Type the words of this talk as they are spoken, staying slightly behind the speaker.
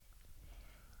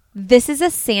This is a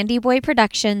Sandy Boy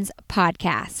Productions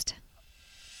podcast.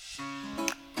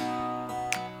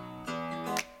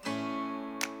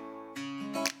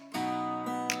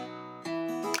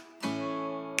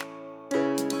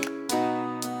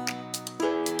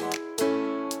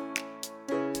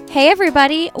 Hey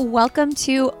everybody, welcome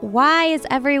to Why is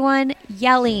Everyone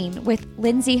Yelling with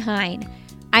Lindsay Hine.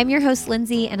 I'm your host,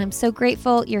 Lindsay, and I'm so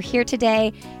grateful you're here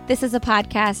today. This is a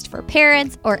podcast for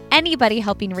parents or anybody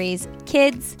helping raise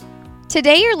kids.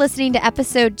 Today you're listening to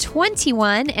episode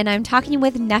 21, and I'm talking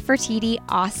with Nefertiti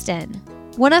Austin.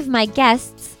 One of my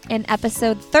guests in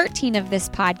episode 13 of this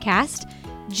podcast,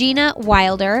 Gina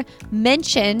Wilder,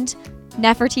 mentioned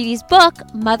Nefertiti's book,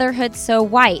 Motherhood So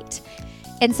White.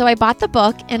 And so I bought the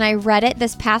book and I read it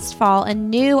this past fall and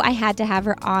knew I had to have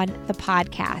her on the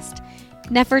podcast.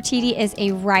 Nefertiti is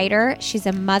a writer, she's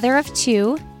a mother of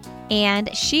two,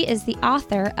 and she is the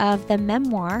author of the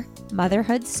memoir,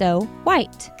 Motherhood So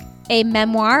White, a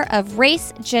memoir of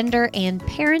race, gender, and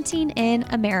parenting in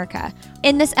America.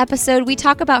 In this episode, we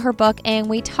talk about her book and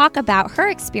we talk about her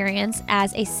experience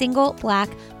as a single Black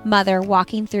mother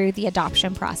walking through the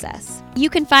adoption process. You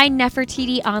can find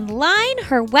Nefertiti online.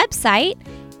 Her website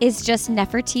is just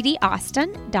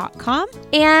nefertitiaustin.com.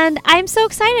 And I'm so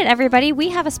excited, everybody. We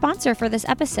have a sponsor for this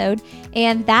episode,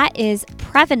 and that is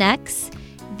Previnex.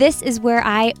 This is where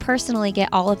I personally get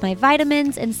all of my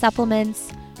vitamins and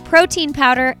supplements, protein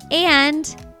powder,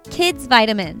 and kids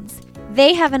vitamins.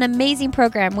 They have an amazing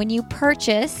program. When you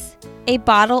purchase a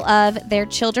bottle of their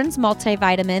children's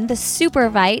multivitamin, the Super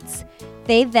Vites,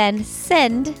 they then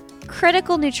send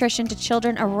critical nutrition to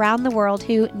children around the world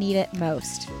who need it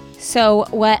most. So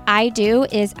what I do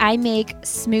is I make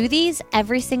smoothies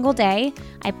every single day.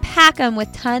 I pack them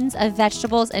with tons of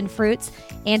vegetables and fruits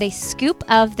and a scoop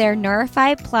of their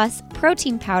Nourify Plus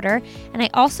protein powder. And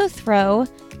I also throw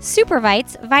Super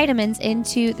Vites vitamins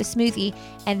into the smoothie.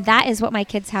 And that is what my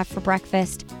kids have for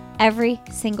breakfast every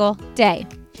single day.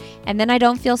 And then I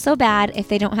don't feel so bad if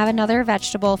they don't have another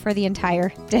vegetable for the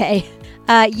entire day.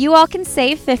 You all can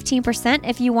save 15%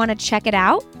 if you want to check it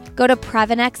out. Go to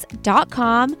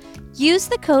Previnex.com. Use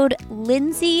the code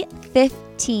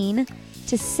Lindsay15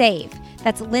 to save.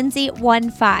 That's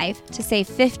Lindsay15 to save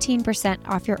 15%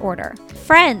 off your order.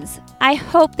 Friends, I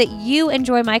hope that you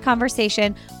enjoy my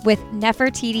conversation with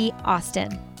Nefertiti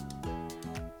Austin.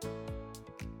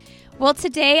 Well,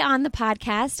 today on the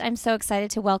podcast, I'm so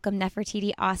excited to welcome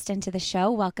Nefertiti Austin to the show.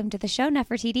 Welcome to the show,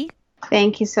 Nefertiti.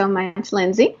 Thank you so much,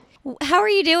 Lindsay. How are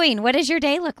you doing? What does your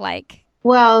day look like?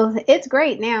 Well, it's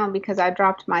great now because I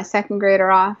dropped my second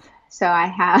grader off. So I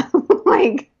have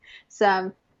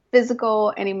some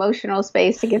physical and emotional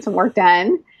space to get some work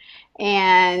done.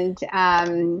 And,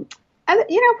 pretty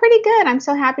good. I'm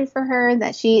so happy for her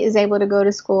that she is able to go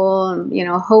to school and,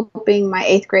 hoping my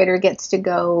 8th grader gets to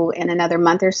go in another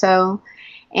month or so.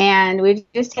 And we're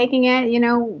just taking it,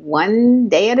 one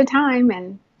day at a time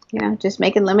and, just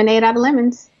making lemonade out of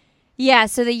lemons. Yeah,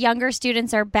 so the younger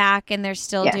students are back and they're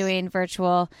still doing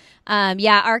virtual.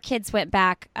 Our kids went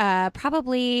back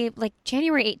probably like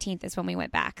January 18th is when we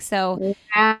went back. So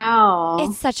wow,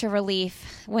 it's such a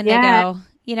relief when they go.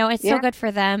 It's so good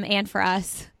for them and for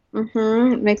us.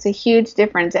 Mm-hmm. It makes a huge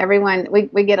difference. Everyone,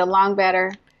 we get along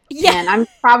better. Yeah. And I'm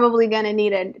probably going to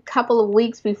need a couple of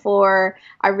weeks before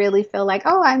I really feel like,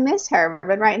 oh, I miss her.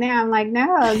 But right now I'm like,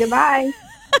 no, goodbye.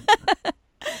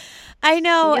 I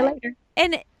know. See you later.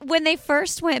 And when they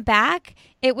first went back,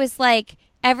 it was like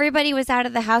everybody was out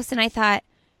of the house and I thought,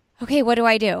 okay, what do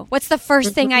I do? What's the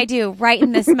first thing I do right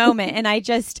in this moment? And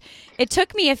it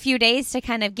took me a few days to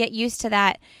kind of get used to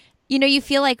that. You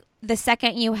feel like the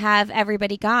second you have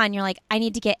everybody gone, you're like, I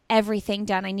need to get everything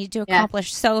done. I need to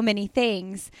accomplish so many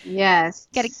things. Yes.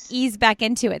 Got to ease back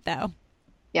into it though.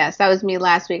 Yes, that was me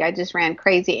last week. I just ran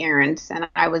crazy errands and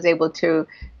I was able to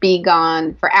be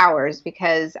gone for hours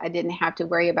because I didn't have to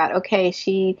worry about,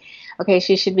 she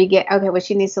should be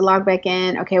she needs to log back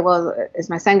in. Okay, well, is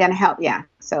my son going to help? Yeah.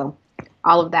 So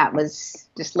all of that was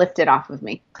just lifted off of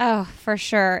me. Oh, for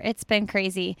sure. It's been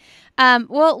crazy.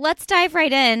 Well, let's dive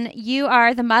right in. You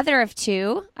are the mother of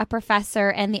two, a professor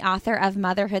and the author of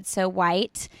Motherhood So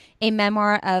White, a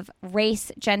memoir of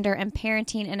race, gender, and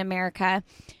parenting in America.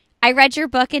 I read your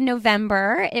book in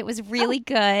November. It was really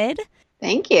good.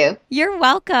 Thank you. You're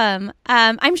welcome.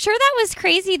 I'm sure that was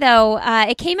crazy, though.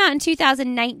 It came out in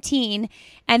 2019,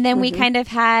 and then we kind of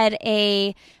had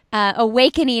a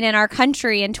awakening in our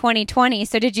country in 2020.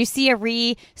 So did you see a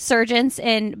resurgence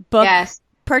in book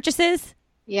purchases?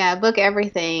 Yeah, book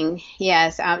everything.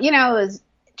 Yes. It was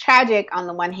tragic on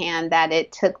the one hand that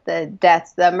it took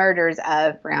the murders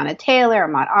of Breonna Taylor,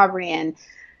 Ahmaud Arbery, and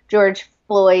George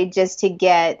exploit just to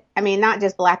get, I mean, not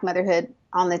just Black motherhood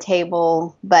on the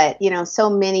table, but, so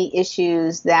many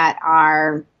issues that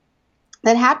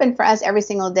happen for us every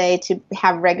single day, to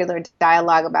have regular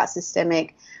dialogue about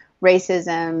systemic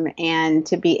racism and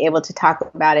to be able to talk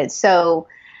about it. So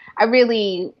I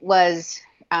really was,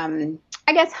 I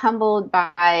guess, humbled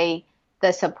by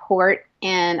the support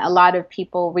and a lot of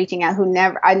people reaching out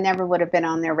I never would have been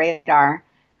on their radar,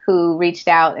 who reached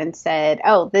out and said,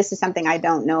 oh, this is something I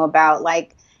don't know about.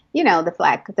 Like,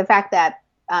 the fact that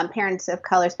parents of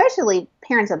color, especially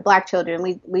parents of Black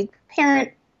children, we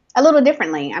parent a little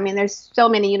differently. I mean, there's so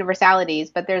many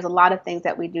universalities, but there's a lot of things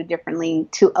that we do differently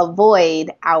to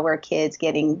avoid our kids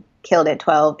getting killed at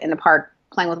 12 in the park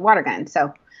playing with water guns.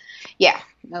 So yeah,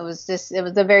 it was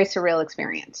a very surreal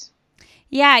experience.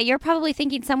 Yeah, you're probably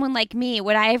thinking, someone like me,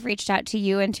 would I have reached out to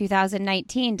you in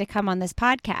 2019 to come on this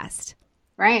podcast?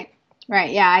 Right.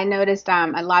 Yeah, I noticed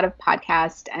a lot of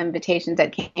podcast invitations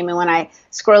that came in when I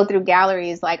scrolled through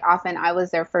galleries. Like, often I was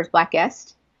their first Black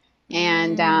guest,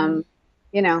 and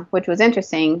which was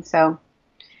interesting. So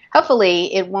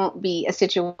hopefully it won't be a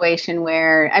situation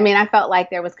where, I mean, I felt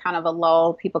like there was kind of a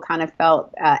lull. People kind of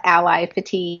felt ally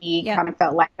fatigue. Yep. Kind of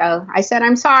felt like, oh, I said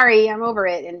I'm sorry, I'm over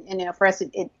it, and for us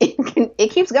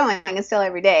it keeps going. It's still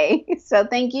every day. So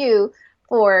thank you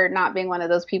for not being one of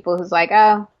those people who's like,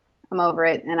 oh, I'm over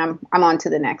it and I'm on to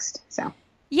the next. So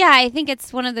yeah, I think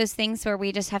it's one of those things where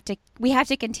we have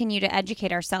to continue to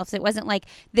educate ourselves. It wasn't like,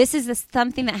 this is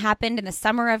something that happened in the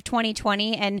summer of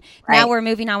 2020 and now we're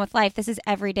moving on with life. This is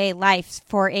everyday life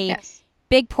for a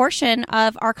big portion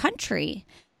of our country.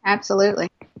 Absolutely.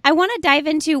 I want to dive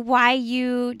into why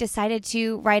you decided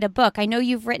to write a book. I know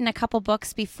you've written a couple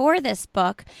books before this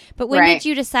book, but when did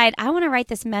you decide, I want to write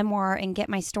this memoir and get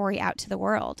my story out to the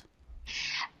world?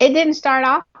 It didn't start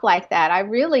off like that. I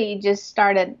really just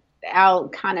started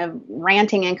out kind of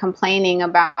ranting and complaining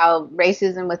about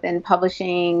racism within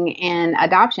publishing and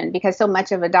adoption, because so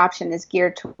much of adoption is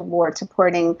geared toward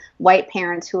supporting white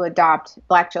parents who adopt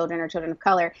Black children or children of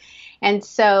color. And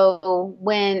so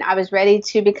when I was ready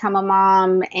to become a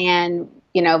mom and,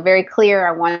 very clear,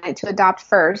 I wanted to adopt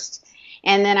first.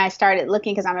 And then I started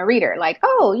looking, because I'm a reader, like,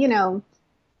 oh,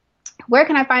 where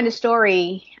can I find a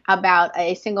story about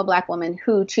a single Black woman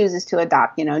who chooses to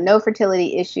adopt? No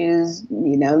fertility issues,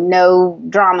 no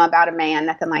drama about a man,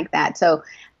 nothing like that. So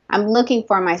I'm looking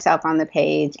for myself on the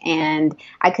page, and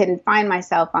I couldn't find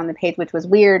myself on the page, which was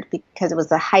weird because it was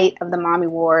the height of the mommy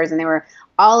wars, and there were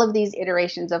all of these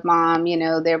iterations of mom.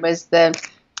 There was the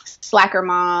slacker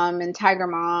mom and tiger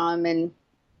mom, and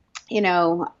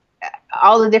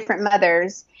all the different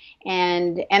mothers.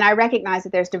 And I recognize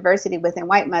that there's diversity within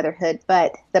white motherhood,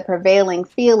 but the prevailing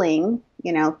feeling,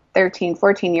 13,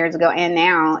 14 years ago and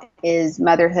now, is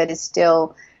motherhood is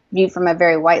still viewed from a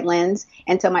very white lens.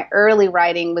 And so my early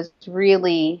writing was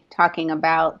really talking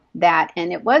about that.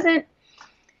 And I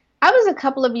was a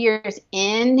couple of years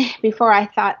in before I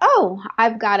thought, oh,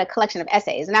 I've got a collection of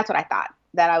essays. And that's what I thought,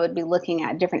 that I would be looking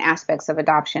at different aspects of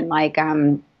adoption, like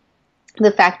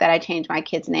the fact that I changed my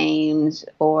kids' names,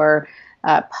 or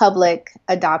public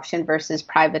adoption versus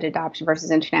private adoption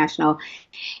versus international.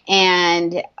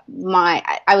 And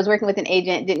I was working with an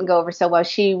agent, didn't go over so well.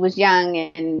 She was young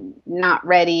and not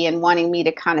ready and wanting me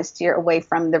to kind of steer away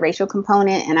from the racial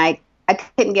component. And I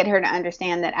couldn't get her to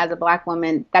understand that as a Black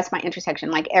woman, that's my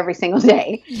intersection, like every single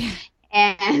day. Yeah.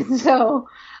 And so,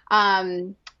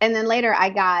 and then later I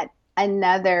got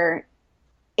another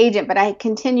agent, but I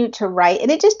continued to write, and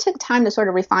it just took time to sort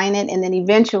of refine it. And then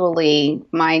eventually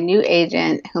my new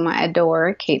agent, whom I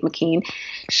adore, Kate McKean,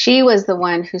 she was the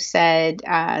one who said,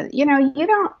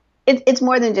 it's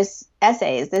more than just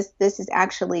essays. This is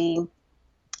actually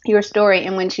your story.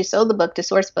 And when she sold the book to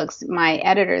Source Books, my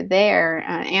editor there,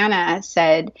 Anna,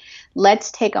 said,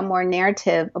 let's take a more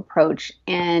narrative approach.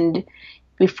 And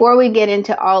before we get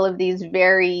into all of these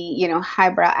very,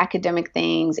 highbrow academic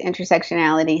things,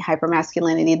 intersectionality,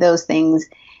 hypermasculinity, those things,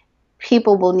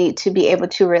 people will need to be able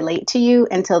to relate to you.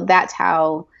 And so that's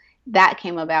how that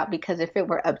came about, because if it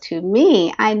were up to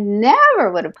me, I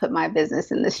never would have put my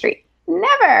business in the street.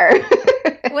 Never.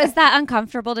 Was that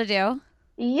uncomfortable to do?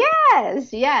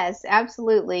 Yes,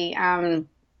 absolutely. And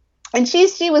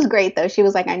she was great, though. She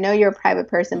was like, I know you're a private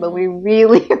person, but we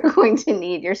really are going to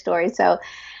need your story. So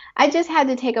I just had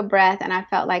to take a breath, and I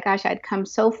felt like, gosh, I'd come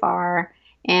so far,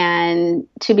 and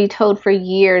to be told for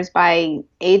years by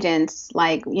agents,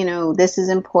 like, this is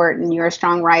important, you're a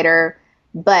strong writer,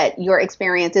 but your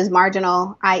experience is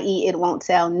marginal, i.e. it won't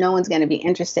sell, no one's going to be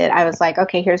interested. I was like,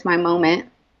 okay, here's my moment,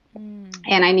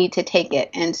 and I need to take it.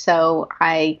 And so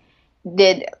I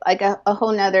did like a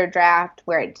whole nother draft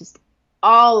where it just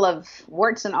all of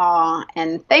warts and all.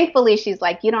 And thankfully, she's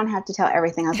like, you don't have to tell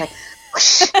everything. I was like,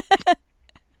 whoosh.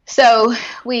 So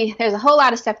there's a whole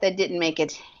lot of stuff that didn't make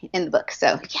it in the book.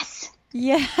 So yes.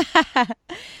 Yeah.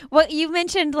 Well, you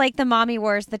mentioned like the mommy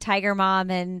wars, the tiger mom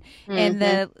and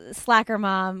the slacker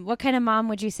mom. What kind of mom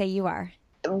would you say you are?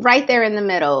 Right there in the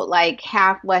middle, like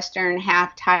half Western,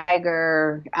 half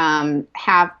tiger,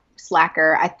 half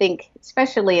slacker. I think,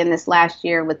 especially in this last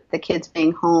year with the kids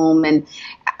being home and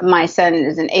my son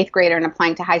is an 8th grader and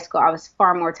applying to high school, I was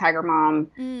far more tiger mom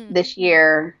this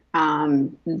year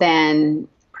than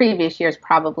previous years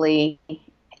probably.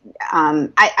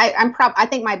 I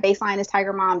think my baseline is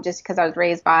tiger mom just because I was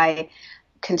raised by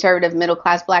conservative middle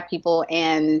class Black people,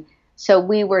 and so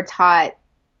we were taught,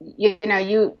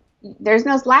 there's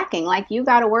no slacking. Like, you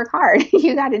got to work hard,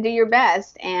 you got to do your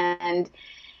best, and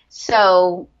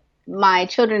so my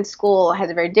children's school has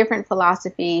a very different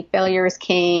philosophy. Failure is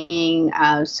king,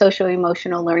 social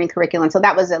emotional learning curriculum. So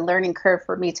that was a learning curve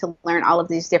for me to learn all of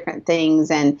these different things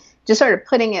and just sort of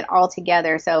putting it all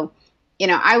together. So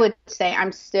I would say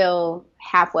I'm still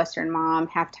half Western mom,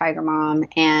 half tiger mom,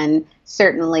 and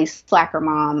certainly slacker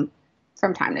mom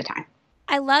from time to time.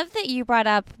 I love that you brought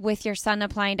up with your son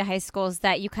applying to high schools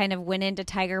that you kind of went into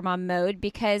tiger mom mode,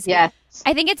 because yes.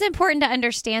 I think it's important to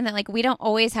understand that, like, we don't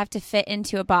always have to fit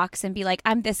into a box and be like,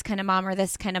 I'm this kind of mom or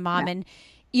this kind of mom. Yeah. And,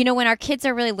 when our kids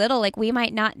are really little, like, we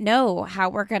might not know how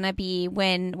we're going to be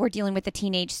when we're dealing with the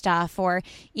teenage stuff, or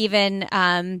even,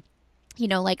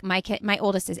 like my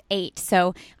oldest is 8.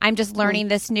 So I'm just learning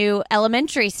this new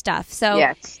elementary stuff. So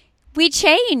yes. We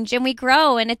change and we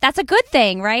grow, and that's a good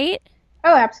thing, right?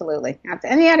 Oh, absolutely.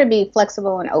 And you got to be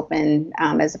flexible and open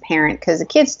as a parent, because the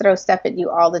kids throw stuff at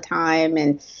you all the time,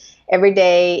 and every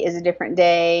day is a different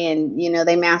day. And,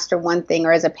 they master one thing,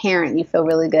 or as a parent, you feel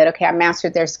really good. Okay, I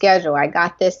mastered their schedule. I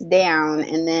got this down.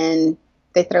 And then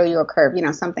they throw you a curve,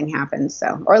 something happens.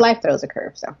 So, or life throws a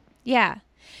curve. So, yeah.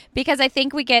 Because I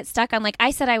think we get stuck on, like,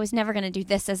 I said I was never going to do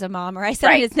this as a mom, or I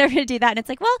said I was never going to do that. And it's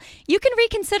like, well, you can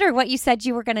reconsider what you said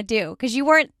you were going to do, because you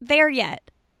weren't there yet.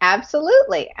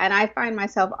 Absolutely. And I find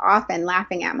myself often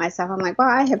laughing at myself. I'm like, well,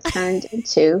 I have turned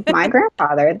into my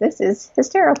grandfather. This is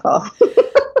hysterical.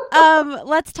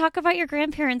 Let's talk about your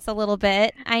grandparents a little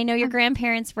bit. I know your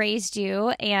grandparents raised you,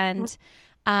 and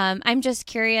I'm just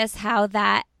curious how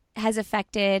that has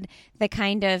affected the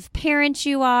kind of parent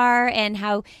you are, and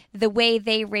how the way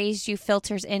they raised you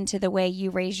filters into the way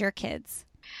you raise your kids.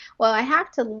 Well, I have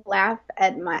to laugh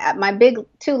at my big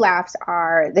 2 laughs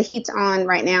are the heat's on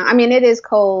right now. I mean, it is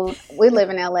cold. We live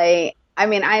in LA. I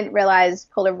mean, I realize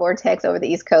polar vortex over the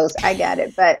East Coast. I get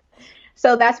it. But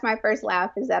so that's my first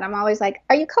laugh, is that I'm always like,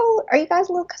 are you cold? Are you guys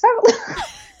a little cold?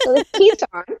 So the heat's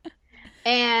on.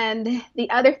 And the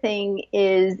other thing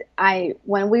is,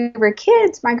 when we were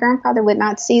kids, my grandfather would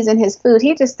not season his food.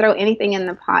 He'd just throw anything in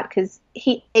the pot because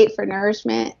he ate for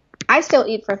nourishment. I still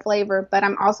eat for flavor, but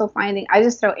I'm also finding I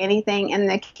just throw anything, and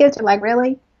the kids are like,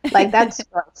 really? Like, that's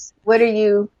gross. What are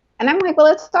you? And I'm like, well,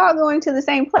 it's all going to the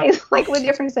same place. Like, what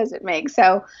difference does it make?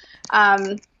 So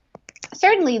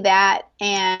certainly that.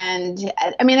 And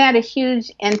I mean, it had a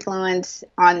huge influence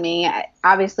on me.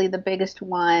 Obviously, the biggest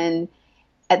one,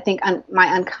 I think my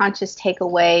unconscious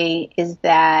takeaway is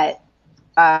that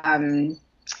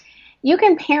you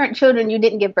can parent children you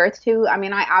didn't give birth to. I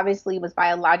mean, I obviously was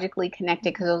biologically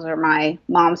connected because those are my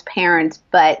mom's parents,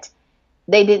 but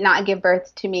they did not give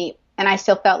birth to me, and I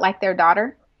still felt like their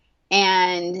daughter.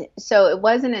 And so it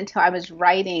wasn't until I was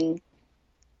writing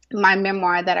my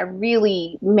memoir that I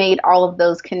really made all of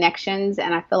those connections,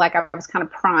 and I feel like I was kind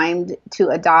of primed to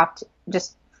adopt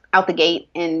just out the gate,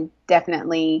 and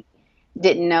definitely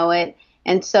didn't know it.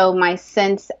 And so my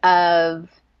sense of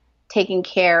taking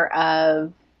care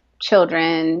of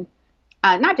children,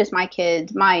 not just my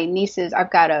kids, my nieces.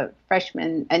 I've got a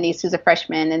niece who's a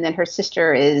freshman, and then her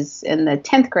sister is in the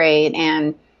 10th grade,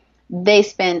 and they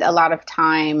spend a lot of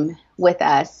time with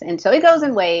us. And so it goes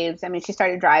in waves. I mean, she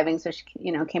started driving, so she,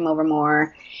 came over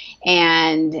more.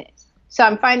 And so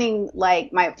I'm finding,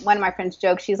 like, one of my friends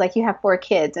jokes, she's like, you have 4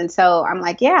 kids. And so I'm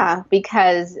like, yeah,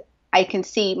 because I can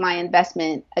see my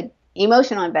investment,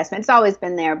 emotional investment. It's always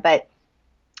been there, but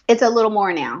it's a little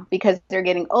more now because they're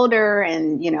getting older,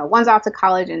 and, one's off to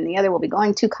college and the other will be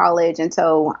going to college. And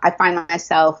so I find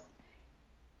myself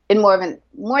in more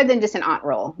than just an aunt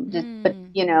role, but,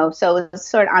 so it's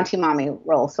sort of auntie mommy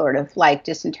role, sort of like,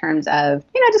 just in terms of,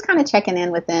 just kind of checking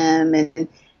in with them and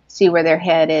see where their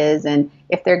head is, and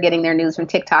if they're getting their news from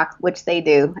TikTok, which they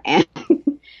do. And,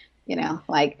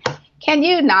 like, can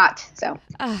you not? So,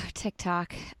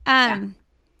 TikTok.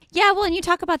 Yeah, well, and you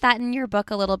talk about that in your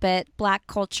book a little bit, Black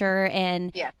culture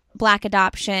and Black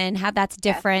adoption, how that's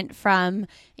different from,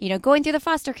 going through the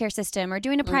foster care system or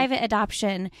doing a private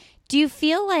adoption. Do you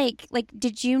feel like,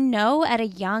 did you know at a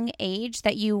young age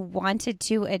that you wanted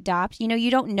to adopt?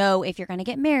 You don't know if you're going to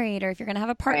get married or if you're going to have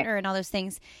a partner and all those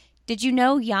things. Did you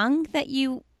know young that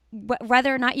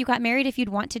whether or not you got married, if you'd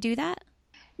want to do that?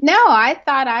 No, I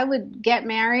thought I would get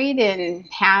married and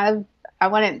I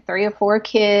wanted 3 or 4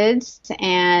 kids.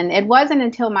 And it wasn't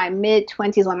until my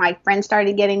mid-20s when my friends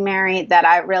started getting married that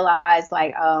I realized,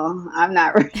 oh, I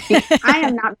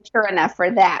am not mature enough for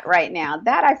that right now.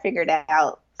 That I figured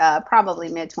out probably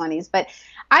mid-20s. But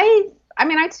I'd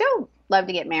still love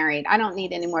to get married. I don't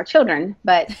need any more children.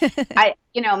 But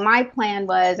my plan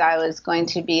was I was going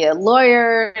to be a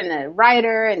lawyer and a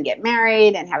writer and get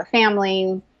married and have a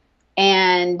family.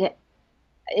 And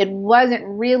it wasn't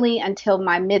really until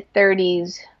my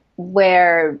mid-30s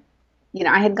where,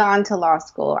 I had gone to law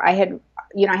school. I had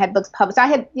books published. I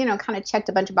had, kind of checked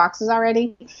a bunch of boxes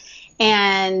already.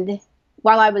 And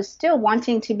while I was still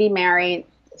wanting to be married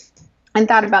and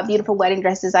thought about beautiful wedding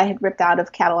dresses I had ripped out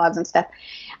of catalogs and stuff,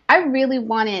 I really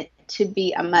wanted to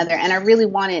be a mother and I really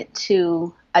wanted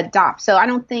to adopt. So I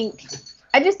just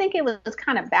think it was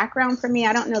kind of background for me.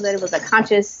 I don't know that it was a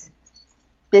conscious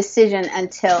decision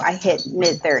until I hit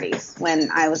mid-30s when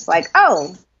I was like,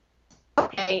 oh,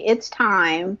 okay, it's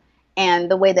time.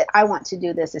 And the way that I want to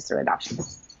do this is through adoption.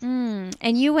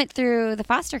 And you went through the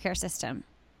foster care system.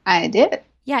 I did.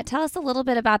 Yeah. Tell us a little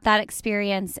bit about that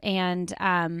experience. And,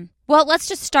 well, let's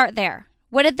just start there.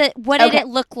 What did it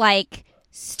look like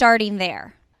starting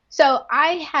there? So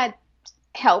I had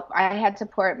help. I had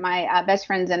support. My best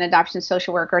friend's an adoption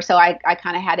social worker. So I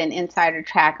kind of had an insider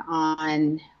track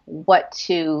on what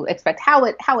to expect, how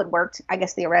it worked, I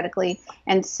guess, theoretically.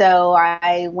 And so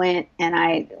I went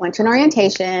to an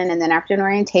orientation, and then after an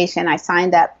orientation, I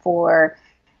signed up for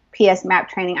PS MAP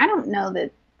training. I don't know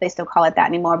that they still call it that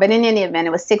anymore, but in any event,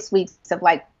 it was 6 weeks of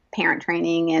parent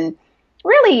training and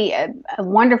really a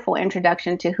wonderful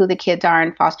introduction to who the kids are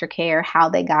in foster care, how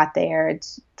they got there.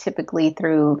 It's typically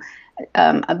through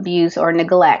abuse or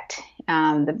neglect.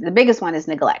 The biggest one is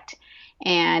neglect.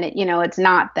 And, it's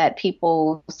not that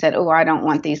people said, oh, I don't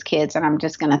want these kids and I'm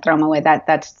just going to throw them away.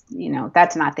 That's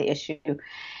not the issue.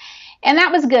 And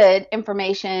that was good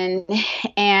information.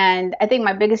 And I think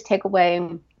my biggest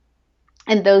takeaway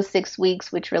in those 6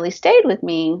 weeks, which really stayed with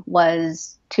me,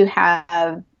 was to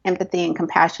have empathy and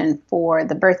compassion for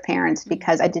the birth parents,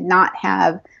 because I did not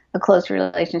have a close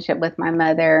relationship with my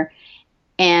mother.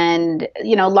 And,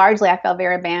 largely I felt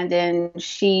very abandoned.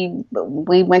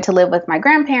 We went to live with my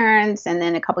grandparents, and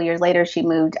then a couple years later she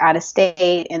moved out of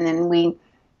state, and then we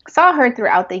saw her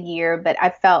throughout the year. But I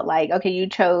felt like, okay, you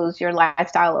chose your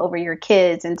lifestyle over your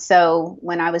kids. And so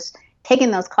when I was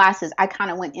taking those classes, I kind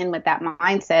of went in with that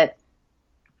mindset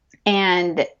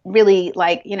and really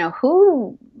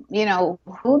who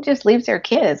just leaves their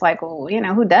kids?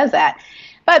 Who does that?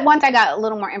 But once I got a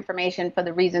little more information for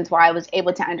the reasons why, I was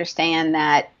able to understand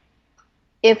that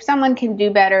if someone can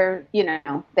do better,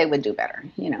 they would do better,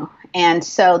 And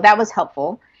so that was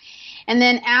helpful. And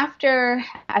then after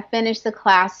I finished the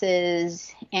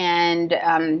classes, and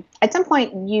at some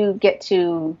point you get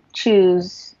to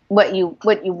choose what you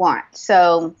want.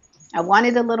 So I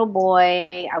wanted a little boy.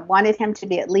 I wanted him to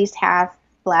be at least half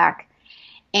Black.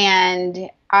 And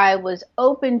I was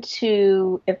open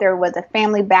to if there was a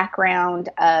family background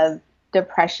of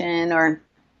depression or,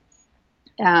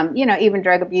 even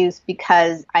drug abuse,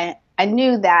 because I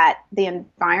knew that the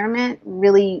environment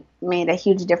really made a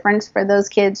huge difference for those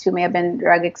kids who may have been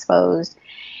drug exposed.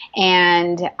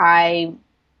 And I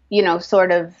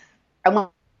went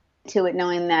to it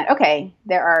knowing that, okay,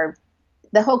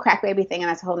 the whole crack baby thing, and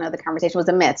that's a whole nother conversation, was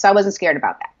a myth. So I wasn't scared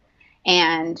about that.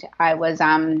 And I was,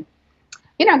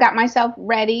 got myself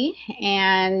ready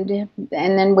and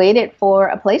then waited for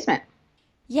a placement.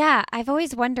 Yeah. I've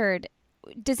always wondered,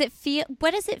 what does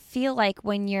it feel like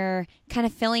when you're kind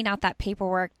of filling out that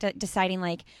paperwork,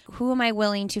 deciding who am I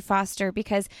willing to foster?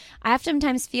 Because I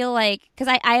sometimes feel because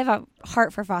I have a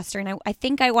heart for foster, and I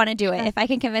think I want to do it if I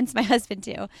can convince my husband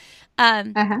to.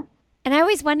 And I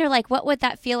always wonder, what would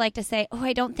that feel like to say, oh,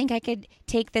 I don't think I could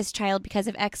take this child because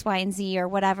of X, Y, and Z or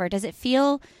whatever. Does it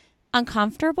feel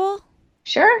uncomfortable?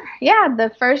 Sure. Yeah.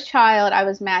 The first child I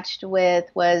was matched with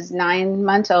was 9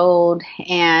 months old,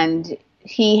 and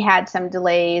he had some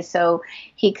delays. So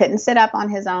he couldn't sit up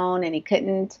on his own, and he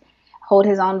couldn't hold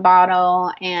his own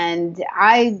bottle. And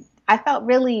I felt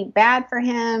really bad for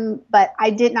him, but I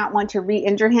did not want to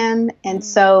re-injure him. And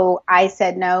so I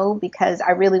said no, because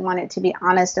I really wanted to be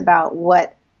honest about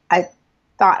what I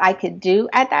thought I could do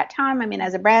at that time. I mean,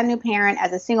 as a brand new parent,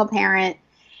 as a single parent,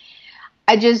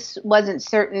 I just wasn't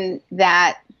certain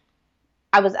that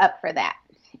I was up for that.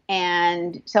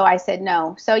 And so I said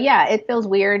no. So yeah, it feels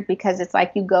weird because it's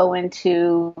like you go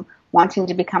into wanting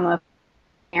to become a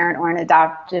parent or an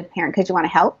adoptive parent because you want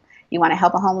to help. You want to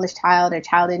help a homeless child, a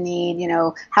child in need,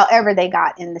 however they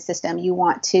got in the system. You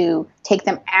want to take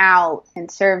them out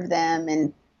and serve them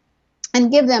and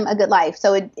give them a good life.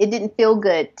 So it didn't feel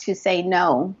good to say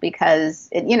no because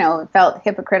it felt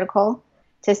hypocritical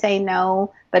to say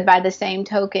no. But by the same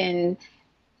token,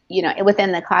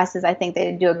 within the classes, I think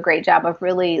they do a great job of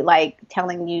really like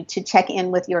telling you to check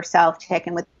in with yourself, check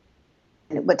in with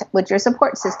what your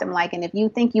support system like. And if you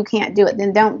think you can't do it,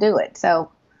 then don't do it.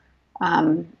 So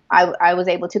I was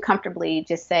able to comfortably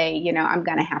just say, I'm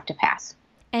going to have to pass.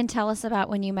 And tell us about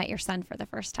when you met your son for the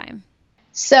first time.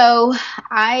 So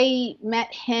I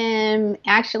met him,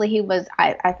 actually he was,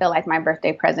 I feel like my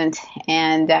birthday present,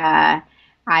 and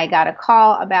I got a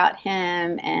call about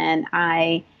him, and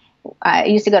I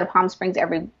used to go to Palm Springs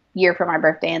every year for my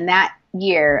birthday. And that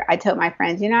year I told my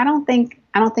friends, I don't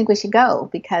think we should go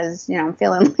because, I'm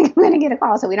feeling like I'm going to get a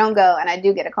call. So we don't go. And I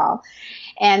do get a call.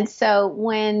 And so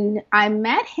when I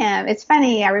met him, it's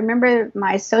funny. I remember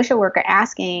my social worker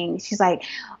asking, she's like,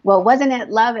 well, wasn't it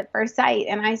love at first sight?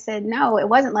 And I said, no, it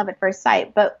wasn't love at first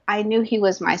sight, but I knew he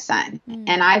was my son.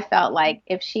 And I felt like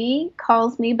if she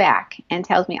calls me back and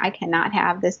tells me I cannot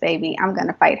have this baby, I'm going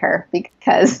to fight her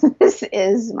because this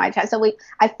is my child. So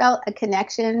I felt a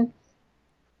connection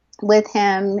with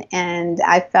him, and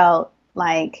I felt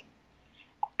like,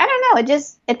 I don't know,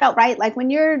 it felt right. Like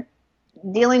when you're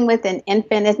dealing with an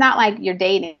infant, it's not like you're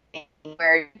dating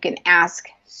where you can ask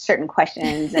certain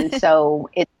questions. And so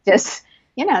it's just,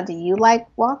 do you like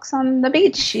walks on the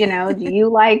beach? Do you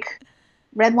like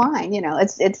red wine?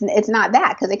 It's not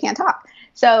that because they can't talk.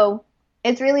 So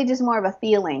it's really just more of a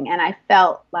feeling. And I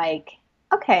felt like,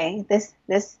 okay, this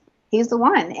he's the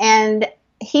one. And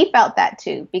he felt that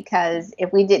too, because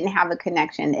if we didn't have a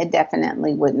connection, it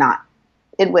definitely wouldn't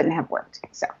have worked.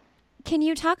 So. Can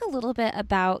you talk a little bit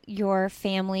about your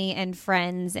family and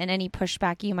friends and any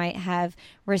pushback you might have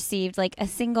received, like a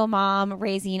single mom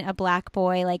raising a Black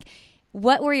boy? Like,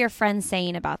 what were your friends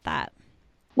saying about that?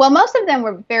 Well, most of them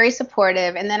were very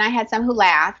supportive. And then I had some who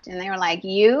laughed and they were like,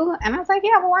 you? And I was like,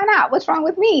 yeah, well, why not? What's wrong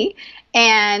with me?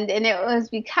 And it was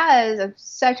because of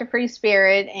such a free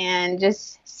spirit and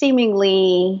just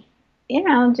seemingly,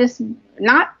 just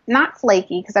not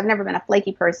flaky, because I've never been a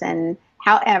flaky person.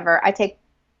 However, I take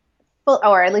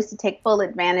to take full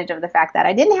advantage of the fact that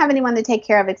I didn't have anyone to take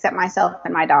care of except myself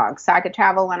and my dog. So I could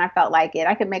travel when I felt like it.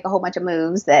 I could make a whole bunch of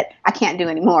moves that I can't do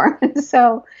anymore.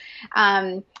 So,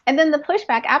 and then the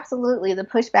pushback, absolutely. The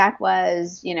pushback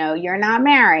was, you're not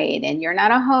married and you're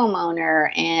not a homeowner.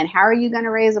 And how are you going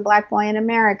to raise a Black boy in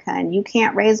America? And you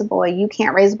can't raise a boy. You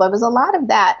can't raise a boy. It was a lot of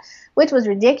that, which was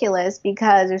ridiculous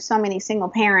because there's so many single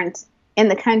parents in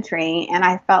the country. And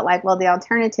I felt like, well, the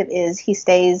alternative is he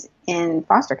stays in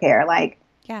foster care. Like,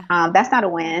 yeah. That's not a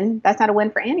win. That's not a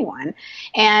win for anyone.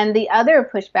 And the other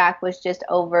pushback was just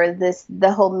over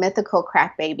the whole mythical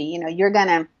crack baby. You're going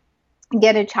to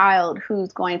get a child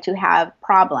who's going to have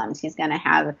problems. He's going to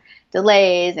have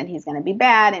delays and he's going to be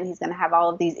bad and he's going to have all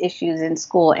of these issues in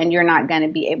school, and you're not going to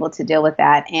be able to deal with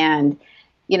that. And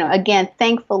again,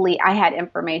 thankfully, I had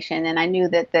information and I knew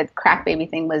that the crack baby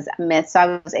thing was a myth, so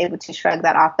I was able to shrug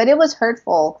that off. But it was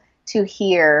hurtful to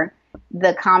hear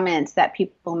the comments that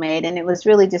people made, and it was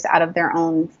really just out of their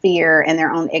own fear and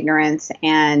their own ignorance,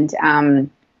 and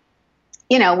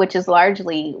which is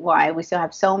largely why we still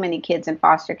have so many kids in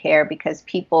foster care, because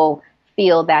people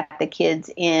feel that the kids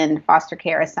in foster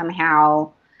care are somehow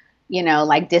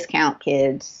like discount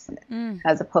kids,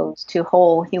 as opposed to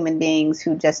whole human beings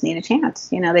who just need a chance.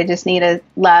 They just need a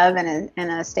love and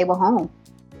a stable home.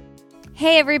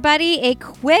 Hey, everybody, a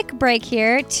quick break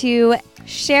here to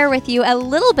share with you a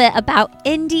little bit about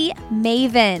Indie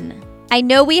Maven. I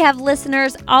know we have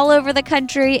listeners all over the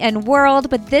country and world,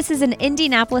 but this is an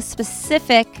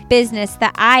Indianapolis-specific business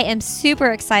that I am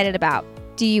super excited about.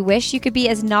 Do you wish you could be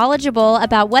as knowledgeable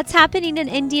about what's happening in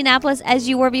Indianapolis as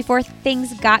you were before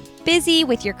things got busy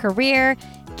with your career,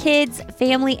 kids,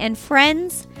 family, and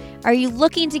friends? Are you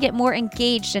looking to get more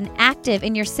engaged and active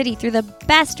in your city through the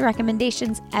best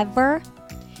recommendations ever?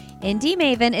 Indie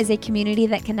Maven is a community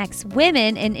that connects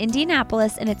women in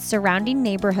Indianapolis and its surrounding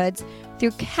neighborhoods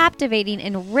through captivating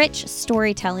and rich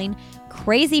storytelling,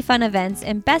 crazy fun events,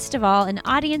 and best of all, an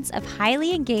audience of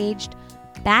highly engaged,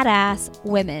 badass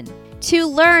women. To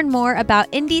learn more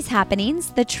about Indie's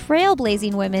happenings, the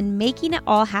trailblazing women making it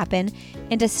all happen,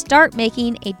 and to start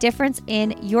making a difference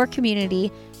in your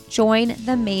community, join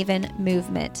the Maven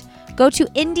movement. Go to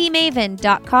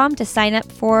indiemaven.com to sign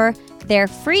up for their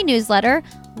free newsletter,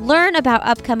 learn about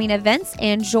upcoming events,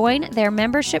 and join their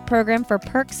membership program for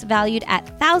perks valued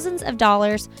at thousands of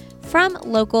dollars from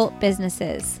local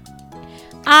businesses.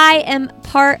 I am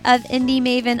part of Indie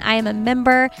Maven. I am a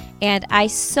member, and I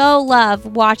so love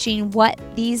watching what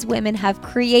these women have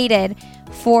created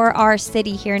for our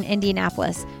city here in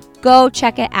Indianapolis. Go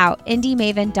check it out,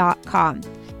 indiemaven.com.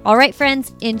 All right,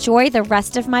 friends, enjoy the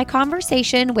rest of my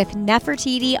conversation with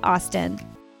Nefertiti Austin.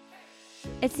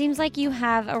 It seems like you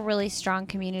have a really strong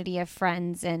community of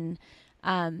friends, and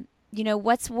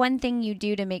what's one thing you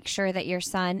do to make sure that your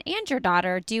son and your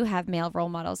daughter do have male role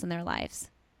models in their lives?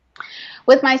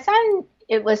 With my son,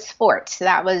 it was sports.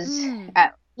 That was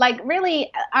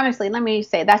really, honestly, let me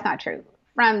say that's not true.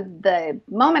 From the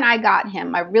moment I got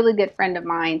him, a really good friend of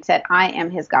mine said, I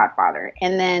am his godfather.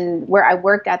 And then where I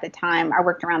worked at the time, I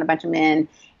worked around a bunch of men,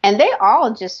 and they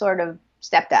all just sort of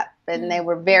stepped up, and they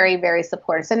were very, very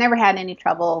supportive. So I never had any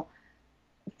trouble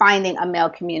finding a male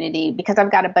community because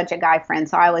I've got a bunch of guy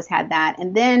friends. So I always had that.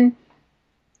 And then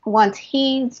once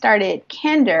he started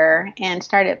kinder and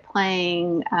started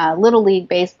playing Little League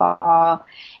baseball,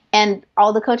 and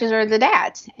all the coaches are the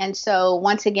dads. And so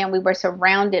once again, we were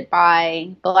surrounded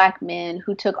by Black men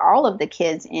who took all of the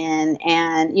kids in,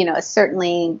 and, it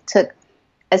certainly took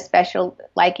a special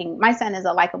liking. My son is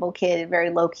a likable kid, a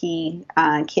very low key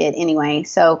kid anyway.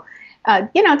 So,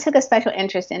 took a special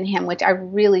interest in him, which I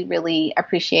really, really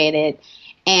appreciated.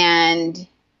 And,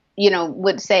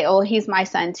 would say, oh, he's my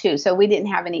son too. So we didn't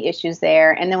have any issues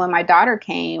there. And then when my daughter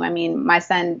came, my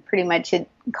son pretty much had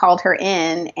called her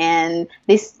in, and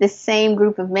this same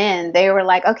group of men, they were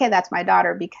like, okay, that's my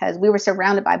daughter, because we were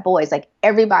surrounded by boys. Like,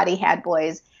 everybody had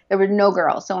boys. There were no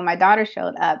girls. So when my daughter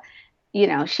showed up,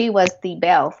 she was the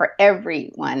belle for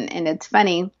everyone. And it's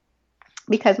funny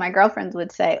because my girlfriends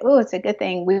would say, oh, it's a good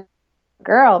thing we were a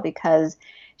girl, because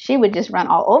she would just run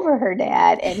all over her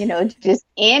dad, and, just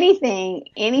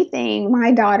anything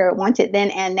my daughter wanted then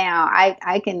and now,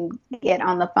 I can get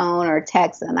on the phone or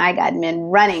text, and I got men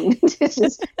running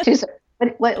to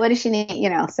what does she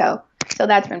need, so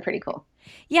that's been pretty cool.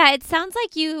 Yeah, it sounds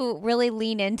like you really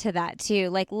lean into that too,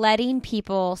 like letting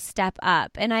people step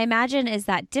up. And I imagine, is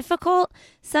that difficult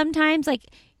sometimes? Like,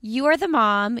 you are the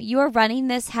mom, you are running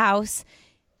this house,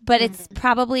 but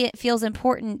it feels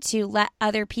important to let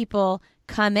other people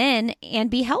come in and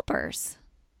be helpers.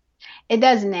 It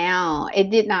does now. It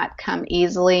did not come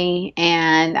easily.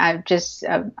 And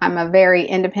I'm a very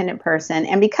independent person.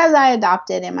 And because I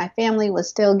adopted and my family was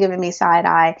still giving me side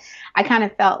eye, I kind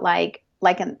of felt like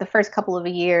in the first couple of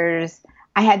years,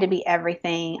 I had to be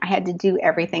everything. I had to do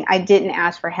everything. I didn't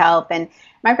ask for help. And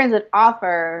my friends would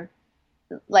offer,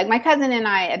 like, my cousin and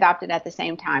I adopted at the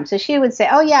same time. So she would say,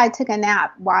 oh yeah, I took a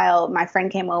nap while my friend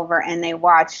came over and they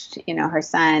watched, her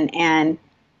son. And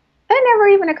that never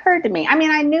even occurred to me.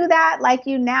 I knew that, like,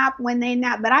 you nap when they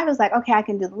nap, but I was like, okay, I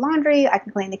can do the laundry. I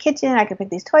can clean the kitchen. I can pick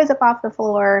these toys up off the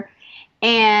floor.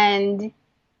 And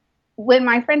when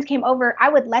my friends came over, I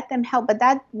would let them help, but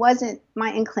that wasn't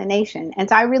my inclination. And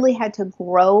so I really had to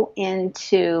grow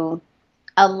into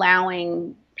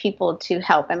allowing people to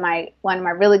help. And one of my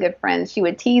really good friends, she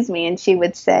would tease me and she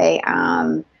would say,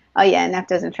 oh yeah, Neff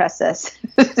doesn't trust us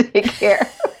to take care.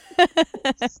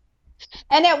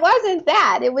 And it wasn't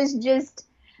that. It was just,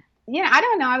 I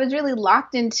don't know. I was really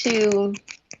locked into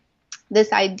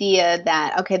this idea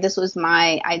that, okay, this was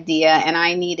my idea and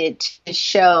I needed to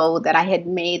show that I had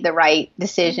made the right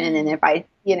decision. And if I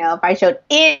showed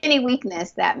any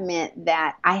weakness, that meant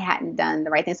that I hadn't done the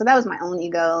right thing. So that was my own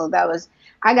ego.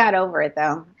 I got over it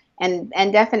though. And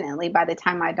definitely by the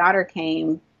time my daughter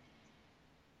came,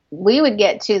 we would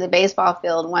get to the baseball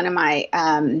field. One of my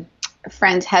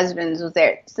friend's husbands was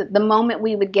there. So the moment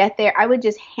we would get there, I would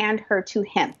just hand her to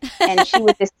him and she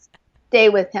would just stay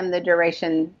with him the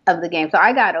duration of the game. So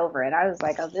I got over it. I was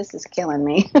like, oh, this is killing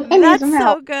me. That's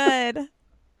so good.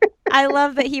 I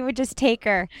love that he would just take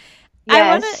her.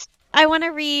 Yes. I want to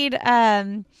read,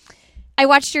 I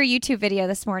watched your YouTube video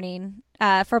this morning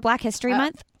for Black History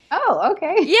Month. Oh,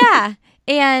 okay. Yeah.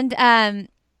 And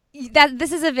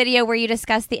this is a video where you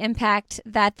discuss the impact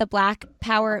that the Black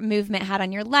Power movement had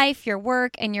on your life, your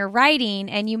work, and your writing.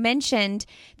 And you mentioned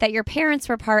that your parents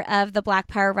were part of the Black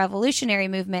Power revolutionary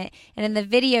movement. And in the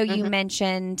video, you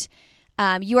mentioned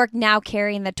you are now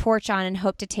carrying the torch on and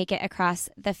hope to take it across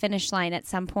the finish line at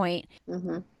some point.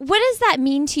 What does that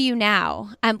mean to you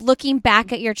now? Looking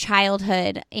back at your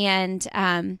childhood and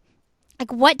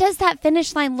what does that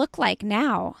finish line look like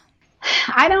now?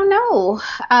 I don't know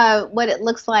what it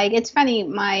looks like. It's funny.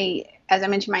 As I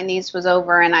mentioned, my niece was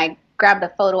over and I grabbed a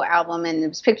photo album and it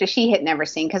was pictures she had never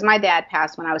seen because my dad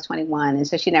passed when I was 21. And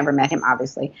so she never met him,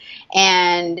 obviously.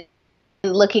 And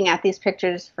looking at these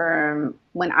pictures from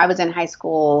when I was in high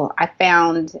school, I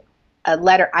found a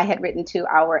letter I had written to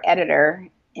our editor,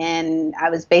 and I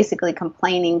was basically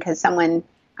complaining because someone,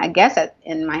 I guess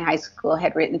in my high school,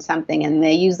 had written something and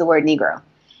they used the word Negro.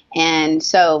 And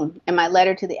so in my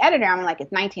letter to the editor, I'm like,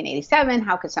 it's 1987.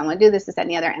 How could someone do this, that, and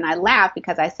the other? And I laughed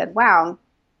because I said, wow,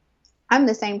 I'm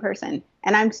the same person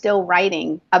and I'm still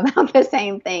writing about the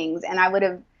same things. And I would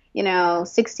have,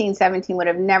 16, 17 would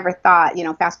have never thought,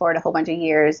 fast forward a whole bunch of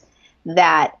years,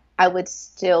 that I would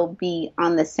still be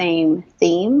on the same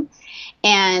theme.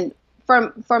 And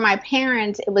for my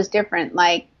parents, it was different.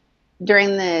 Like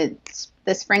during the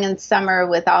spring and summer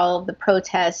with all of the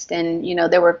protests, and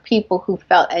there were people who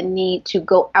felt a need to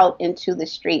go out into the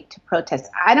street to protest.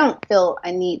 I don't feel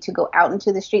a need to go out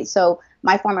into the street. So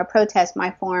my form of protest,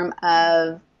 my form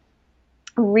of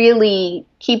really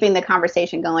keeping the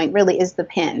conversation going, really is the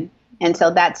pen. And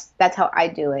so that's how I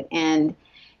do it. And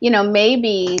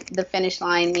maybe the finish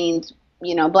line means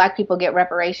Black people get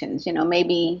reparations.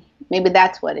 Maybe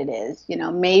that's what it is.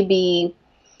 Maybe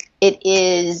it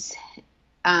is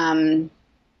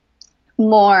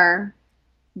more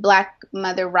Black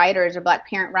mother writers or Black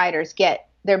parent writers get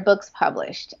their books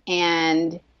published,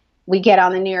 and we get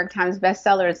on the New York Times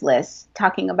bestsellers list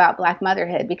talking about Black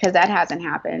motherhood, because that hasn't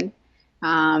happened.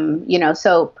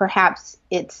 So perhaps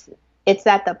it's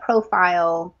that the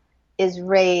profile is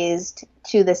raised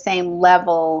to the same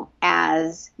level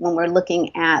as when we're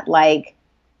looking at like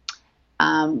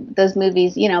those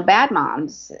movies, Bad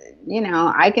Moms.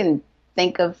 I can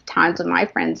think of times with my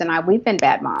friends and we've been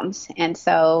bad moms. And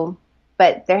so,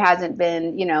 but there hasn't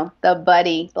been,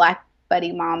 the Black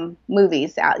buddy mom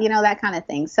movies out, that kind of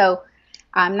thing. So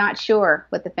I'm not sure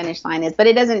what the finish line is, but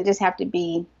it doesn't just have to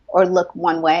be or look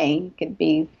one way. It could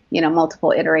be,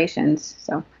 multiple iterations.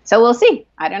 So we'll see.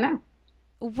 I don't know.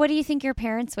 What do you think your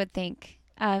parents would think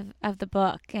of the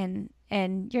book and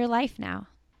your life now?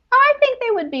 I think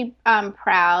they would be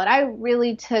proud. I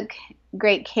really took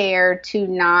great care to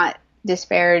not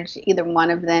disparage either one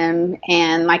of them.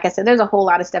 And like I said, there's a whole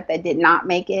lot of stuff that did not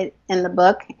make it in the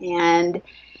book. And,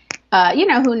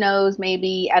 who knows,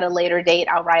 maybe at a later date,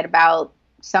 I'll write about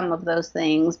some of those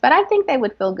things. But I think they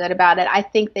would feel good about it. I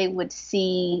think they would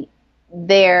see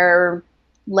their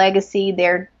legacy,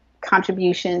 their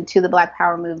contribution to the Black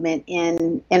Power movement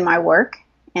in my work.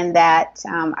 And that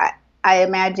I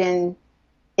imagine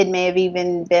it may have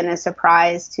even been a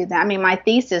surprise to them. I mean, my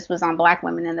thesis was on Black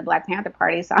women in the Black Panther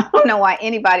Party, so I don't know why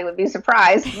anybody would be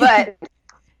surprised, but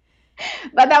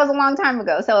that was a long time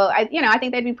ago. So I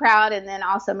think they'd be proud, and then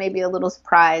also maybe a little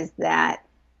surprised that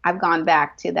I've gone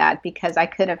back to that, because I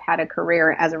could have had a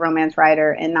career as a romance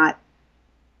writer and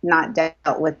not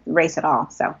dealt with race at all.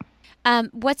 So,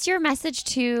 what's your message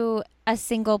to a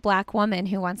single Black woman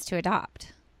who wants to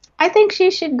adopt? I think she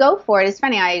should go for it. It's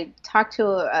funny. I talked to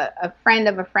a friend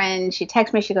of a friend. She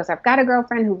texted me. She goes, I've got a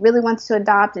girlfriend who really wants to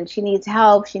adopt, and she needs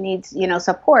help. She needs,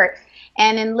 support.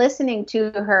 And in listening to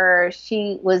her,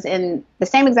 she was in the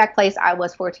same exact place I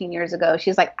was 14 years ago.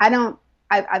 She's like,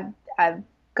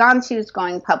 she was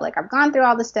going public. I've gone through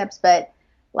all the steps, but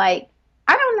like,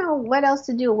 I don't know what else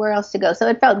to do or where else to go. So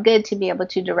it felt good to be able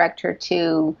to direct her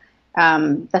to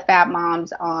the Fab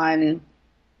Moms on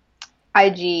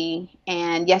IG,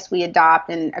 and Yes We Adopt,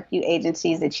 and a few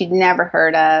agencies that she'd never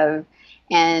heard of,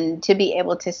 and to be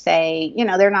able to say,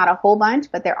 they're not a whole bunch,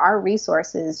 but there are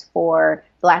resources for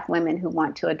Black women who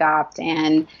want to adopt.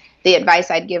 And the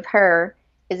advice I'd give her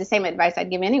is the same advice I'd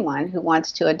give anyone who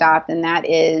wants to adopt, and that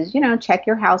is, check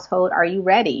your household. Are you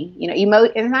ready?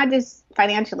 It's not just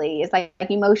financially, it's like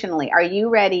emotionally. Are you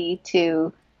ready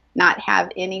to not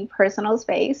have any personal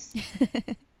space?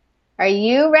 Are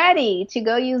you ready to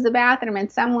go use the bathroom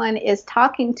and someone is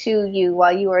talking to you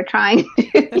while you are trying to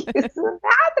use the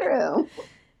bathroom?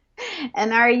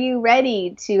 And are you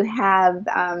ready to have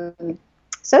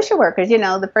social workers?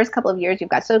 The first couple of years you've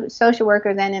got social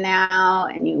workers in and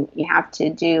out, and you have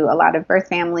to do a lot of birth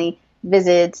family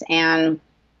visits and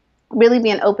really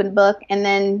be an open book. And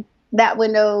then that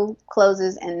window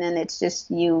closes, and then it's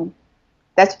just you.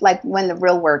 That's like when the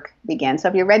real work begins. So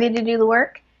if you're ready to do the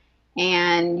work,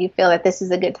 and you feel that this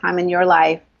is a good time in your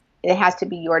life, it has to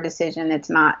be your decision. It's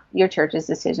not your church's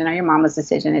decision or your mama's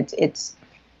decision.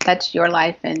 That's your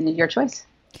life and your choice.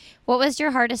 What was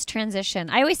your hardest transition?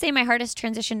 I always say my hardest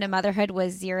transition to motherhood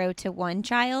was 0 to 1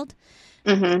 child.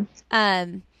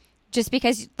 Mm-hmm. Just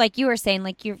because, like you were saying,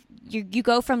 like you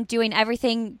go from doing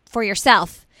everything for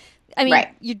yourself. I mean,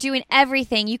 right. You're doing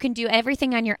everything. You can do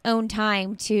everything on your own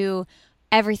time to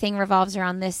everything revolves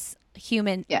around this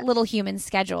little human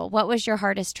schedule. What was your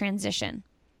hardest transition?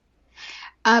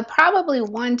 Probably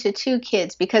 1 to 2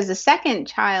 kids, because the second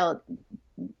child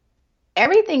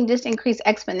everything just increased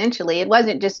exponentially. It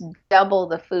wasn't just double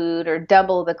the food or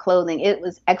double the clothing. It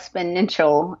was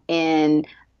exponential in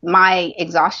my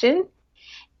exhaustion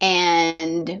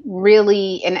and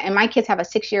really, and my kids have a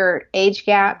 6-year age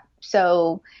gap.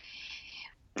 So,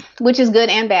 which is good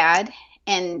and bad.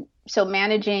 And so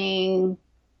managing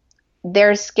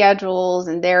their schedules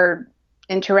and their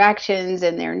interactions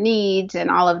and their needs and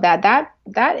all of that,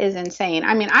 that is insane.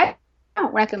 I mean, I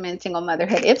don't recommend single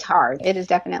motherhood. It's hard. It is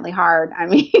definitely hard. I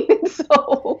mean,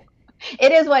 so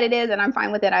it is what it is, and I'm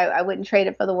fine with it. I wouldn't trade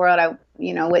it for the world. I,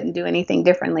 wouldn't do anything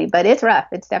differently, but it's rough.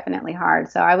 It's definitely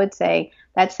hard. So I would say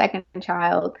that second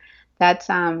child, that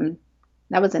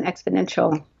was an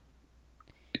exponential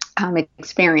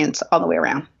experience all the way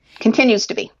around. Continues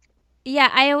to be.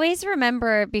 Yeah, I always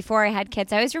remember before I had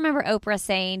kids, I always remember Oprah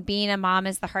saying being a mom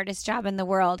is the hardest job in the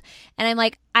world. And I'm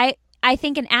like, I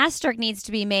think an asterisk needs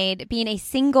to be made. Being a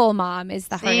single mom is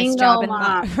the hardest job in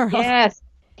the world. Yes,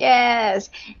 yes.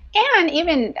 And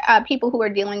even people who are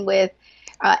dealing with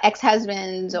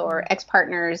ex-husbands or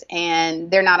ex-partners and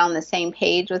they're not on the same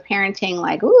page with parenting,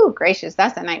 like, ooh, gracious,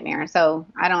 that's a nightmare. So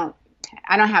I don't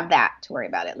have that to worry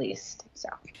about, at least.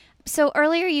 So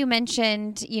earlier you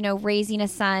mentioned, raising a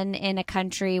son in a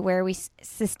country where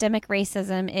systemic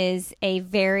racism is a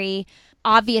very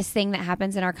obvious thing that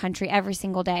happens in our country every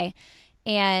single day.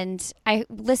 And I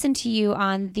listened to you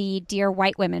on the Dear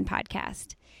White Women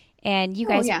podcast, and you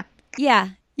guys,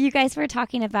 you guys were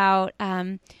talking about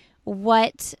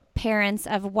what parents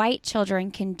of white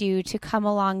children can do to come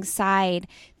alongside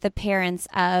the parents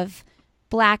of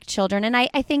Black children. And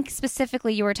I think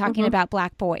specifically you were talking about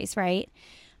Black boys, right?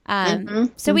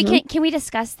 So can we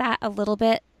discuss that a little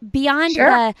bit beyond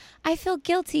the I feel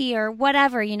guilty or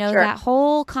whatever, that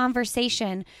whole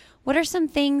conversation? What are some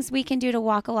things we can do to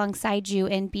walk alongside you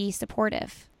and be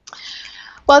supportive?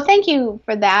 Well, thank you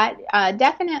for that.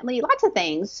 Definitely lots of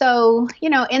things. So,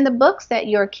 in the books that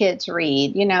your kids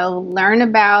read, learn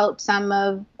about some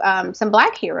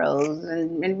Black heroes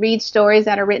and read stories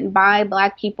that are written by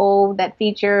Black people that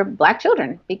feature Black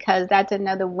children, because that's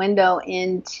another window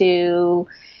into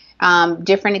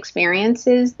different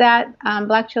experiences that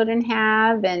Black children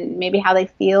have and maybe how they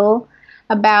feel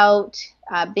about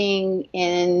being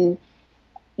in,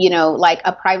 like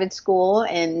a private school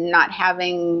and not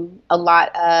having a lot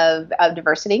of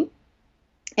diversity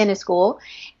in a school.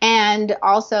 And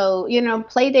also,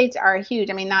 play dates are huge.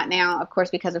 I mean, not now, of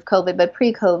course, because of COVID, but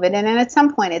pre-COVID. And then at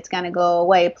some point it's going to go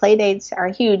away. Play dates are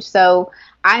huge. So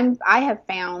I have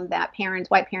found that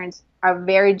white parents are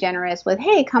very generous with,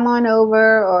 hey, come on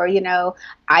over, or,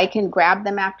 I can grab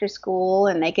them after school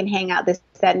and they can hang out, this,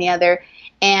 that, and the other.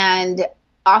 And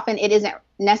often it isn't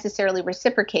necessarily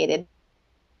reciprocated.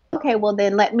 Okay, well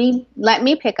then let me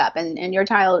pick up and your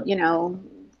child,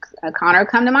 Connor,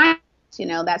 come to my house,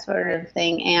 that sort of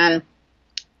thing. And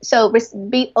so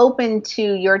be open to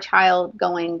your child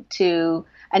going to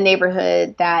a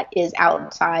neighborhood that is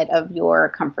outside of your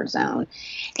comfort zone.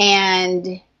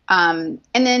 And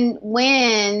then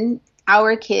when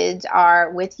our kids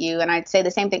are with you, and I'd say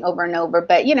the same thing over and over,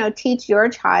 but, teach your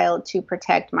child to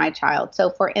protect my child. So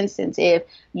for instance, if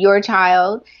your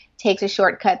child takes a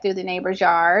shortcut through the neighbor's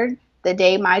yard, the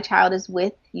day my child is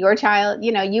with your child,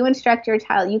 you instruct your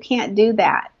child, you can't do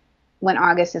that when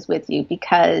August is with you,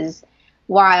 because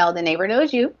while the neighbor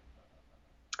knows you,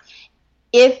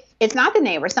 if it's not the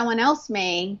neighbor, someone else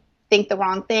may think the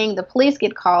wrong thing, the police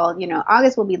get called,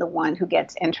 August will be the one who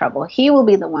gets in trouble. He will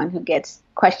be the one who gets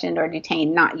questioned or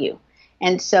detained, not you.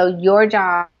 And so your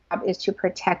job is to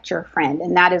protect your friend.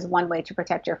 And that is one way to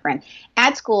protect your friend.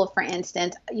 At school, for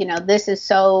instance, this is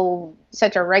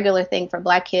such a regular thing for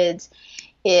Black kids.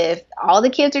 If all the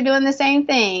kids are doing the same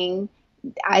thing,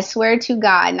 I swear to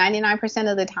God,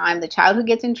 99% of the time, the child who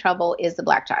gets in trouble is the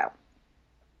Black child,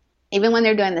 even when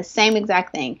they're doing the same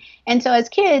exact thing. And so as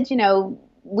kids,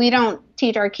 we don't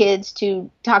teach our kids to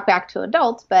talk back to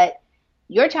adults, but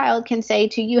your child can say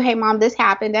to you, hey, mom, this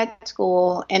happened at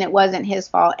school and it wasn't his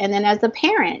fault. And then as a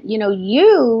parent,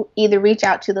 you either reach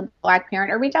out to the Black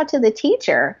parent or reach out to the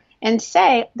teacher and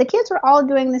say, the kids were all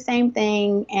doing the same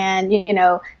thing. And,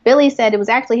 Billy said it was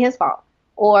actually his fault.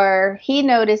 Or he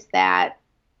noticed that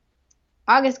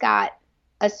August got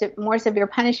a more severe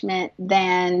punishment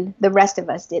than the rest of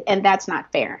us did. And that's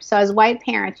not fair. So as white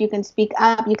parents, you can speak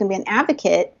up. You can be an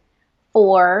advocate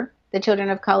for the children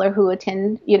of color who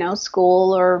attend,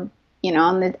 school or,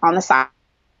 on the side,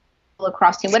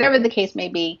 lacrosse team, whatever the case may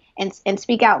be, and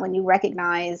speak out when you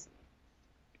recognize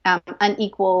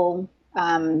unequal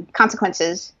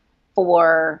consequences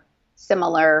for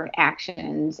similar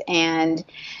actions. And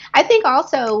I think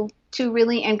also to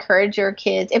really encourage your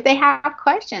kids, if they have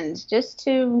questions, just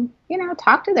to,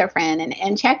 talk to their friend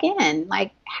and check in.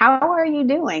 Like, how are you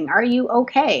doing? Are you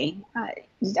okay?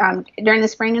 During the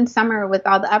spring and summer with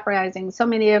all the uprising, so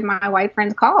many of my white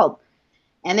friends called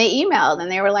and they emailed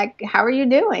and they were like, how are you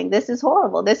doing? This is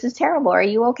horrible. This is terrible. Are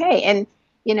you okay? And,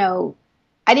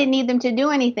 I didn't need them to do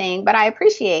anything, but I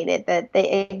appreciated that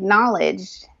they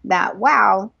acknowledged that,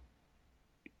 wow,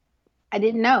 I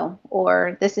didn't know,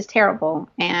 or this is terrible.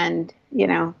 And,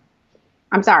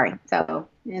 I'm sorry. So,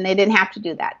 and they didn't have to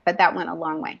do that, but that went a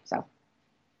long way. So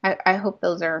I hope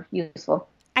those are useful.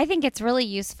 I think it's really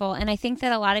useful. And I think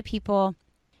that a lot of people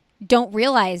don't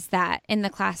realize that in the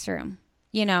classroom,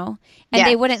 and Yes.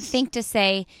 they wouldn't think to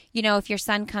say, if your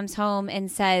son comes home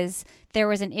and says there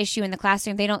was an issue in the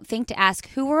classroom, they don't think to ask,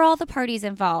 who were all the parties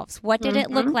involved? What did it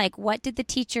look like? Who did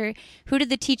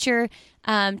the teacher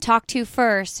talk to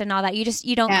first and all that?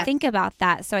 You don't think about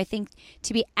that. So I think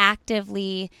to be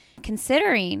actively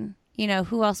considering,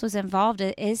 who else was involved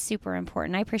is super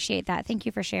important. I appreciate that. Thank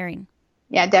you for sharing.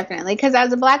 Yeah, definitely. Because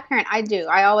as a Black parent,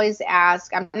 I always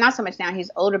ask, I'm not so much now,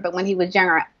 he's older, but when he was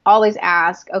younger, I always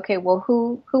ask, okay, well,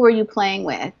 who were you playing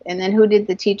with? And then who did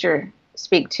the teacher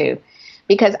speak to?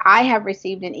 Because I have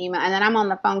received an email, and then I'm on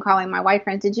the phone calling my white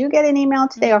friends, did you get an email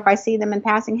today? Or if I see them in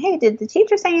passing, hey, did the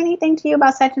teacher say anything to you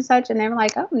about such and such? And they're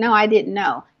like, oh, no, I didn't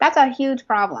know. That's a huge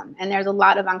problem. And there's a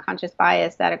lot of unconscious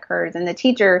bias that occurs. And the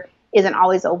teacher isn't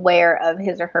always aware of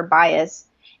his or her bias.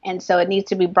 And so it needs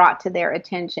to be brought to their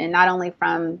attention, not only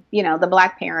from, the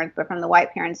Black parents, but from the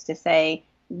white parents to say,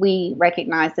 we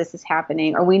recognize this is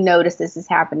happening, or we notice this is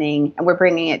happening, and we're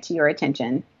bringing it to your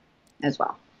attention as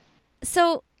well.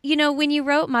 So, when you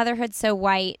wrote Motherhood So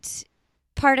White,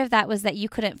 part of that was that you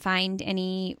couldn't find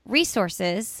any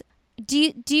resources.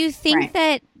 Do you think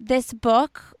that this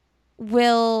book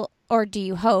will, or do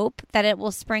you hope that it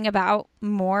will spring about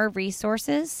more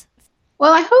resources?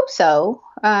 Well, I hope so.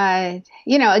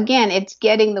 Again, it's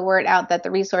getting the word out that the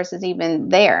resource is even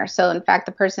there. So, in fact,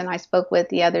 the person I spoke with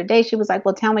the other day, she was like,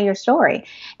 well, tell me your story.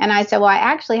 And I said, well, I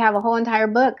actually have a whole entire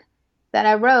book that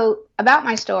I wrote about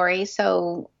my story.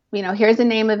 So, here's the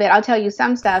name of it. I'll tell you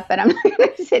some stuff, but I'm not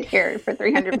going to sit here for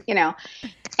 300,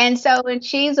 And so, and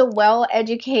she's a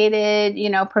well-educated,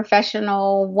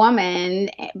 professional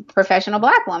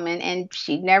Black woman, and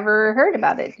she never heard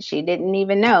about it. She didn't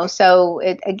even know. So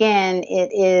it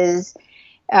is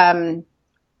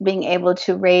being able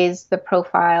to raise the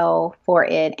profile for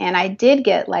it. And I did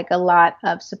get a lot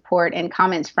of support and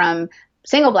comments from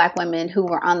single Black women who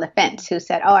were on the fence, who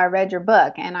said, oh, I read your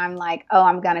book. And I'm like, oh,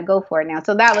 I'm going to go for it now.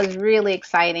 So that was really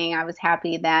exciting. I was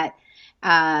happy that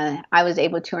I was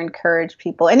able to encourage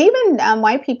people, and even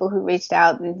white people who reached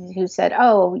out and who said,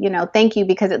 oh, thank you,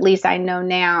 because at least I know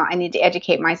now I need to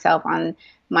educate myself on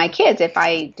my kids if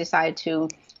I decide to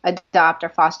adopt or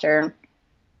foster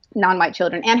non-white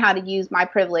children, and how to use my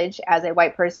privilege as a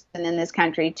white person in this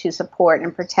country to support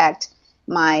and protect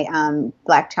my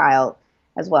Black child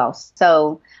as well.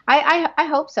 So I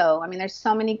hope so. I mean, there's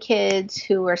so many kids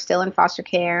who are still in foster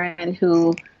care and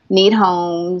who need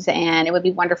homes, and it would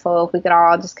be wonderful if we could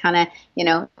all just kind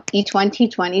of, each one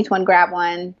teach one, each one grab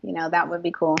one, that would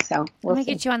be cool. So we'll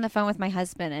get you on the phone with my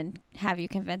husband and have you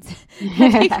convince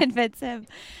him.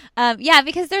 Yeah,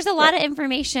 because there's a lot of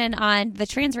information on the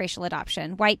transracial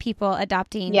adoption, white people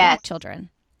adopting Black children.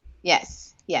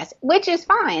 Yes, which is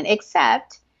fine,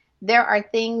 except there are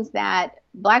things that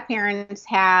Black parents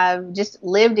have just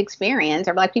lived experience,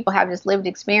 or Black people have just lived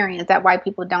experience that white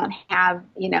people don't have,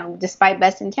 despite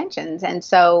best intentions. And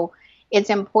so it's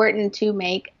important to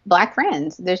make Black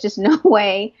friends. There's just no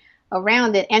way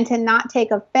around it. And to not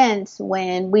take offense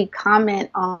when we comment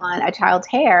on a child's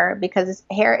hair, because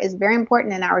hair is very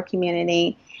important in our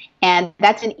community. And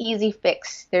that's an easy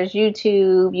fix. There's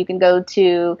YouTube. You go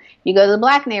to the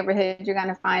Black neighborhood, you're going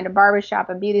to find a barbershop,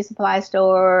 a beauty supply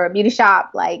store, a beauty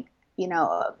shop,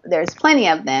 there's plenty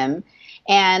of them.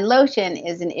 And lotion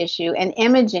is an issue, and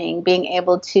imaging, being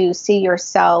able to see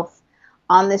yourself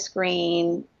on the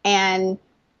screen, and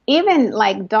even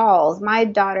dolls. My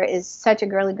daughter is such a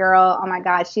girly girl. Oh my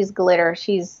God, she's glitter.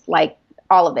 She's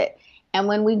all of it. And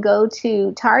when we go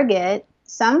to Target,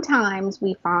 sometimes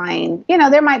we find,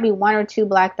 there might be one or two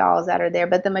Black dolls that are there,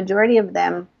 but the majority of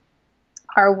them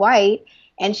are white.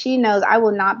 And she knows I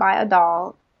will not buy a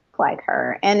doll like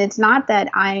her. And it's not that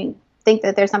I think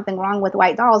that there's something wrong with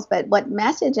white dolls, but what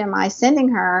message am I sending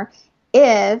her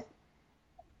if,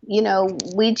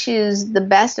 we choose the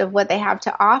best of what they have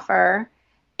to offer,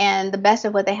 and the best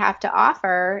of what they have to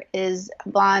offer is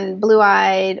blonde,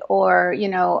 blue-eyed, or,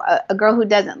 a girl who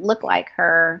doesn't look like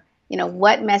her.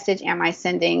 What message am I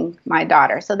sending my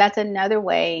daughter? So that's another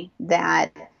way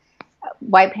that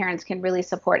white parents can really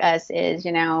support us is,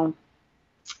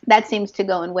 that seems to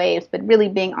go in waves, but really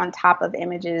being on top of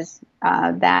images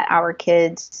that our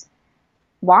kids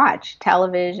watch,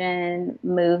 television,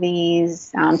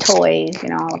 movies, toys,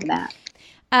 all of that.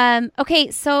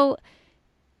 Okay, so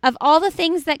of all the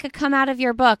things that could come out of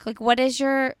your book, like what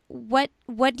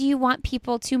do you want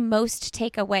people to most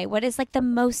take away? What is like the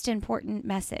most important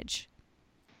message?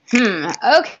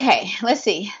 Okay, let's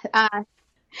see.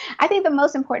 I think the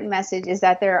most important message is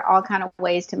that there are all kind of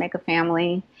ways to make a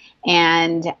family,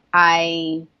 and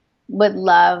I would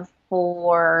love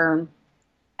for,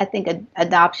 I think,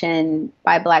 adoption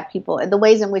by Black people, the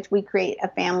ways in which we create a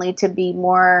family to be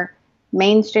more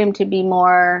mainstream, to be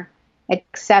more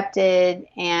accepted,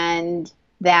 and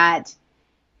that,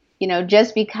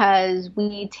 just because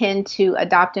we tend to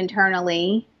adopt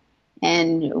internally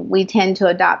and we tend to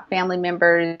adopt family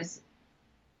members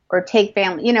or take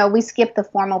family, we skip the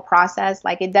formal process.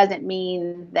 Like, it doesn't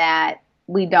mean that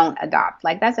we don't adopt.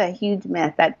 Like, that's a huge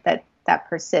myth that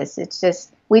persists. It's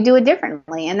just, we do it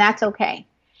differently, and that's okay.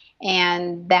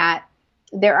 And that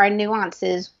there are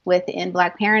nuances within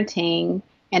Black parenting,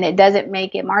 and it doesn't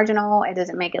make it marginal. It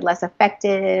doesn't make it less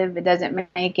effective. It doesn't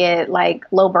make it like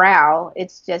lowbrow.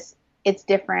 It's just, it's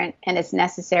different, and it's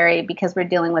necessary because we're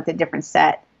dealing with a different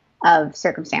set of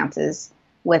circumstances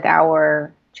with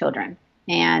our children.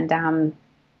 And,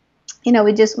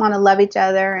 we just want to love each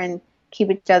other and keep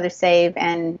each other safe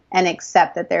and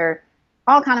accept that they're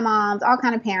all kind of moms, all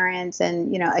kind of parents,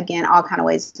 and, again, all kind of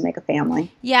ways to make a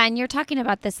family. Yeah. And you're talking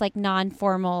about this like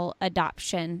non-formal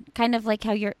adoption, kind of like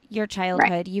how your childhood,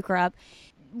 right. You grew up.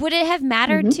 Would it have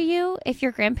mattered to you if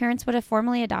your grandparents would have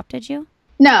formally adopted you?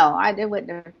 No, it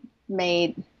wouldn't have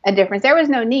made a difference. There was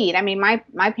no need. I mean,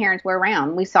 my parents were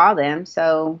around. We saw them.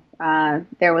 So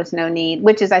there was no need,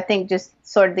 which is, I think, just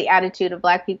sort of the attitude of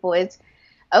Black people. It's,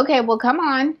 okay, well, come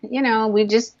on. We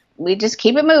just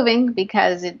keep it moving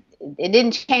because it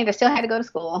didn't change. I still had to go to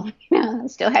school. I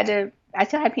still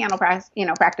had piano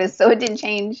practice. So it didn't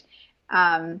change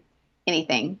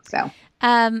anything. So.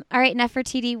 All right,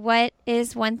 Nefertiti, what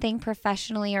is one thing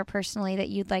professionally or personally that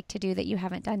you'd like to do that you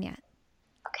haven't done yet?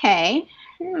 Okay.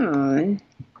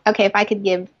 Okay, if I could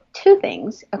give two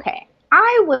things. Okay.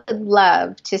 I would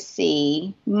love to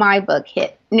see my book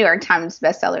hit New York Times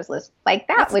bestsellers list. Like,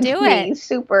 that would be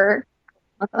super.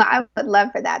 I would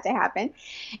love for that to happen.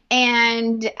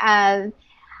 And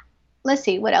let's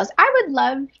see, what else? I would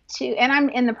love to, and I'm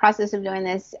in the process of doing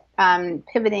this,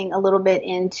 pivoting a little bit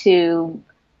into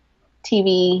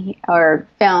TV or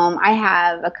film. I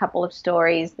have a couple of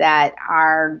stories that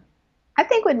I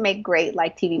think would make great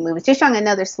like TV movies, just showing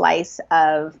another slice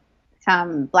of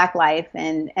Black life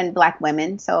and Black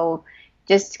women. So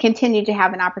just continue to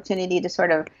have an opportunity to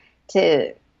sort of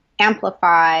to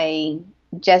amplify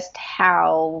just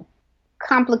how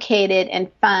complicated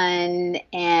and fun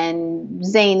and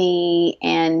zany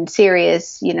and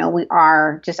serious, we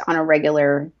are just on a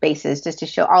regular basis, just to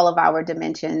show all of our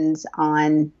dimensions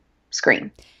on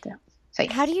screen. So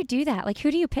yes. How do you do that? Like,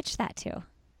 who do you pitch that to?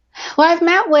 Well, I've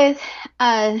met with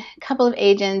a couple of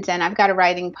agents, and I've got a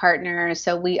writing partner.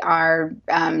 So we are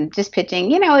just pitching.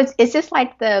 It's just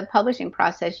like the publishing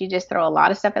process. You just throw a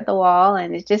lot of stuff at the wall,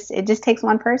 and it just takes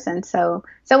one person. So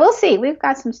we'll see. We've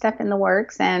got some stuff in the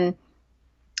works, and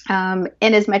in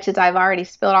as much as I've already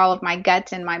spilled all of my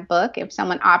guts in my book, if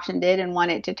someone optioned it and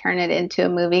wanted to turn it into a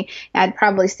movie, I'd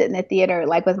probably sit in the theater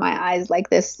like with my eyes like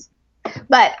this.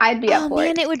 But I'd be up for it. Oh,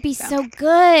 man, it would be so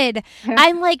good.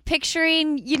 I'm like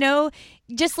picturing,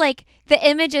 just like the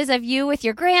images of you with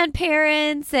your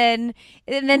grandparents, and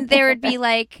then there would be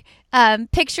like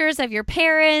pictures of your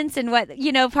parents and what,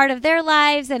 part of their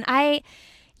lives. And that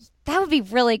would be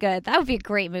really good. That would be a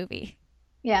great movie.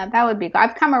 Yeah, that would be cool.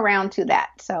 I've come around to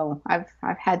that. So I've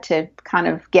had to kind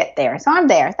of get there. So I'm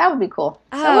there. That would be cool.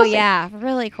 Oh, yeah.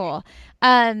 Really cool.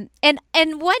 And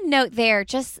one note there,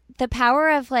 just the power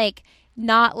of like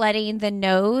not letting the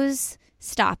no's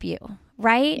stop you,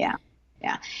 right?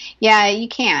 Yeah, you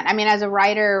can't. I mean, as a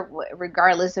writer,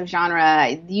 regardless of genre,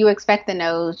 you expect the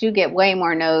no's. You get way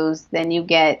more no's than you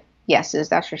get yeses,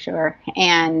 that's for sure.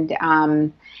 And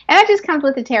that just comes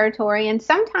with the territory. And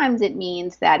sometimes it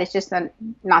means that it's just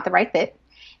not the right fit.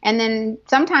 And then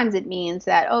sometimes it means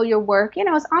that, your work,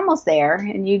 it's almost there,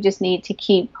 and you just need to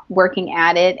keep working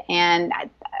at it. And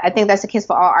I think that's the case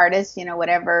for all artists.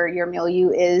 Whatever your milieu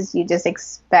is, you just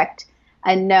expect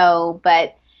a no,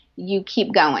 but you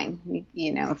keep going.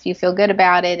 If you feel good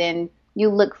about it and you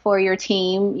look for your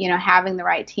team, having the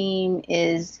right team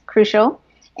is crucial.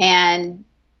 And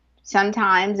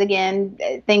sometimes, again,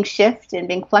 things shift, and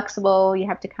being flexible, you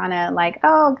have to kind of like,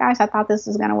 oh gosh, I thought this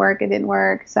was going to work. It didn't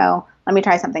work. So let me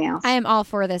try something else. I am all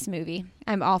for this movie.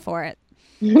 I'm all for it.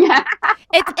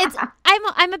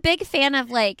 I'm a big fan of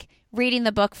like reading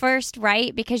the book first,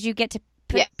 right? Because you get to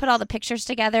put all the pictures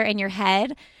together in your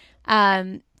head.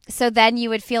 So then you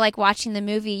would feel like watching the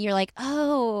movie. You're like,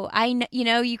 oh, I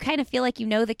know, you kind of feel like you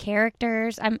know the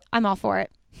characters. I'm all for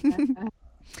it.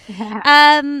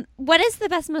 What is the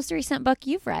best, most recent book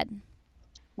you've read?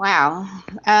 Wow.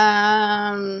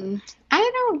 I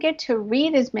don't get to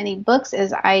read as many books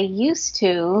as I used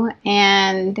to,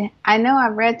 and I know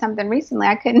I've read something recently.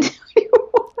 I couldn't tell you.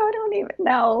 I don't even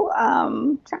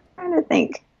know. Trying to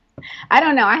think. I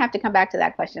don't know. I have to come back to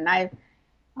that question.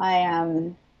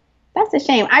 That's a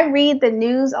shame. I read the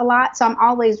news a lot, so I'm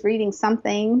always reading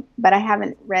something, but I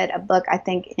haven't read a book, I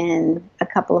think, in a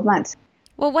couple of months.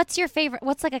 Well, what's your favorite?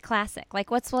 What's like a classic? Like,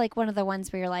 what's like one of the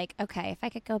ones where you're like, okay, if I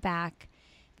could go back,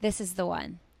 this is the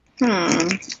one.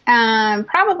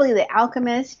 Probably The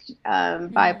Alchemist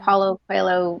by Paulo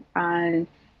Coelho,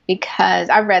 because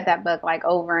I've read that book like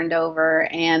over and over,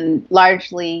 and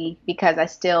largely because I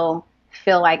still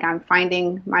feel like I'm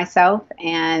finding myself.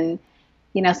 And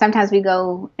sometimes we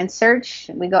go and search,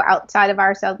 we go outside of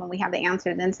ourselves when we have the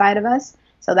answers inside of us.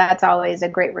 So that's always a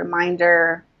great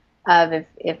reminder of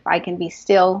if I can be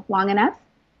still long enough,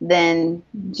 then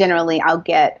generally I'll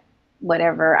get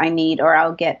whatever I need, or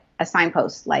I'll get a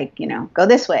signpost like, go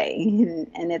this way,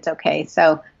 and it's okay.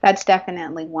 So that's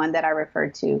definitely one that I refer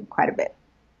to quite a bit.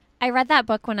 I read that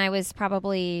book when I was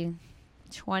probably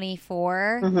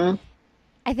 24. Mm-hmm.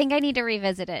 I think I need to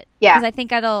revisit it. Yeah. Because I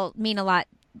think it'll mean a lot.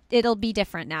 It'll be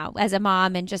different now as a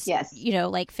mom, and just,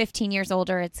 like 15 years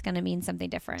older, it's going to mean something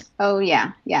different. Oh,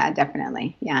 yeah. Yeah,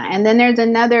 definitely. Yeah. And then there's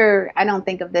another, I don't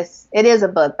think of this, it is a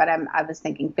book, but I was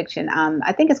thinking fiction.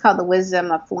 I think it's called The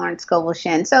Wisdom of Florence Scovel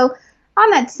Shinn. So on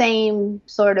that same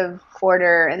sort of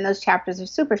order, and those chapters are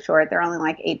super short. They're only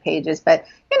like 8 pages, but,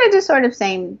 just sort of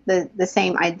the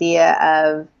same idea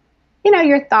of,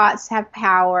 your thoughts have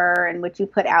power, and what you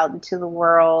put out into the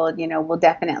world, will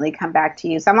definitely come back to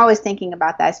you. So I'm always thinking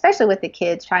about that, especially with the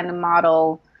kids, trying to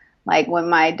model, like when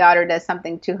my daughter does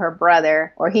something to her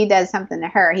brother, or he does something to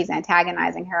her, he's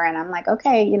antagonizing her. And I'm like,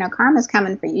 okay, karma's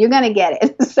coming for you. You're going to get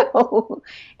it. So,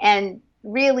 and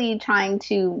really trying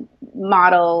to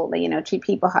model, treat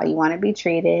people how you want to be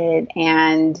treated,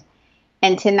 and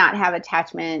to not have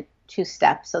attachment to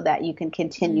steps, so that you can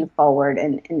continue forward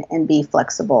and be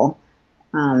flexible.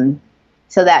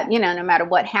 So that, no matter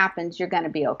what happens, you're going to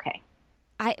be okay.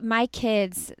 My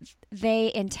kids,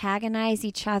 they antagonize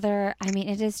each other. I mean,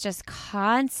 it is just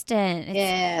constant.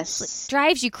 It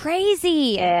drives you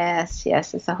crazy. Yes.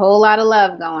 It's a whole lot of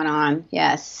love going on.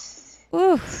 Yes.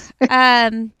 Ooh.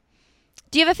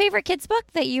 Do you have a favorite kids book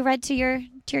that you read to your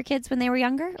kids when they were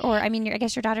younger? Or, I mean, I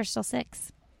guess your daughter's still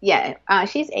 6. Yeah.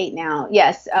 She's 8 now.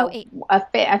 Yes. 8.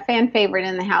 A fan favorite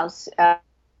in the house,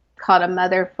 called A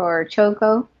Mother for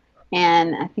Choco,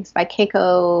 and I think it's by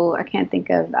Keiko. I can't think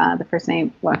of the first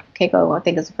name. Well, Keiko, I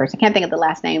think is the first. I can't think of the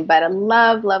last name, but I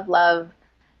love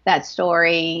that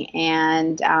story.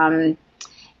 And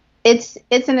it's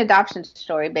an adoption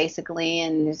story basically,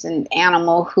 and there's an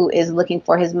animal who is looking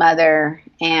for his mother,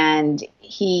 and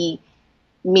he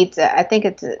meets I think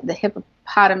it's the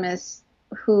hippopotamus,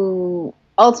 who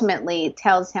ultimately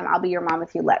tells him, "I'll be your mom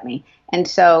if you let me." And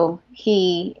so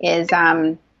he is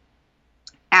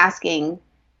asking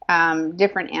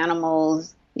different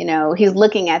animals, he's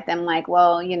looking at them like,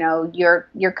 well,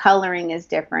 your coloring is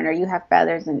different, or you have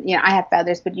feathers, and I have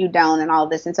feathers but you don't, and all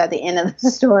this. And so at the end of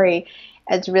the story,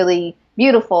 it's really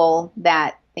beautiful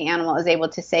that the animal is able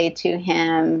to say to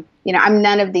him, I'm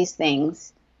none of these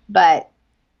things, but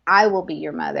I will be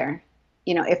your mother,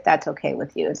 if that's okay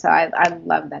with you. So I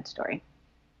love that story.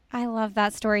 I love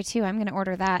that story too. I'm going to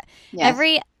order that. Yes.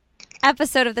 Every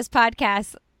episode of this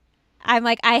podcast, I'm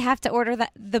like, I have to order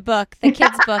the book. The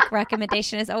kids' book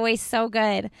recommendation is always so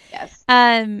good. Yes.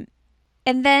 And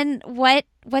then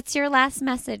what's your last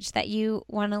message that you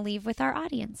want to leave with our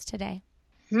audience today?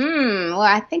 Well,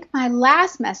 I think my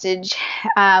last message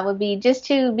would be just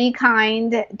to be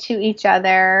kind to each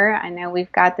other. I know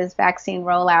we've got this vaccine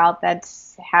rollout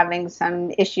that's having some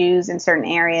issues in certain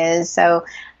areas. So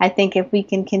I think if we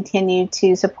can continue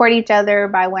to support each other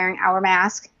by wearing our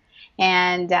mask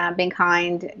and being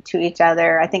kind to each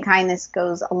other, I think kindness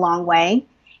goes a long way.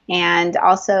 And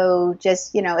also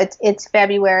just, it's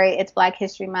February, it's Black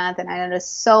History Month, and I know there's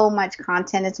so much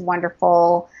content. It's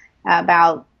wonderful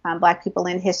about Black people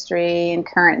in history and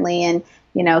currently, and,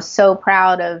 so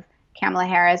proud of Kamala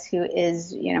Harris, who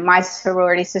is, my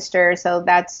sorority sister. So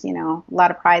that's, a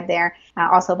lot of pride there.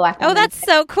 Also Black women. Oh, that's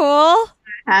so cool.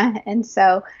 And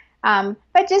so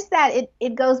But just that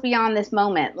it goes beyond this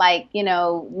moment, like,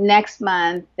 next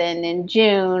month and in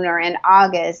June or in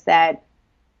August, that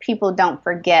people don't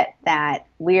forget that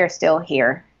we are still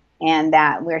here and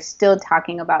that we're still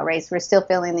talking about race. We're still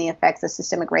feeling the effects of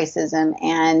systemic racism,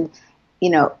 and,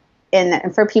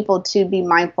 and for people to be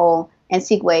mindful and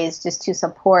seek ways just to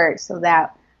support so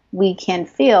that we can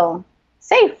feel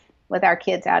safe with our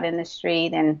kids out in the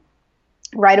street, and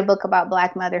write a book about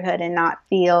Black motherhood and not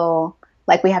feel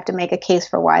like we have to make a case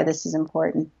for why this is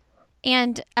important.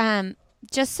 And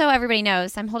just so everybody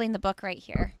knows, I'm holding the book right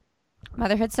here,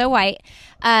 Motherhood So White.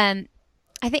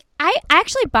 I think I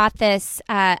actually bought this.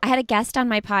 I had a guest on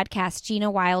my podcast,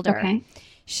 Gina Wilder. Okay.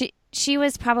 She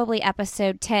was probably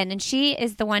episode 10, and she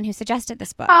is the one who suggested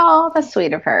this book. Oh, that's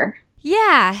sweet of her.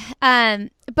 Yeah.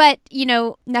 But,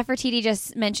 Nefertiti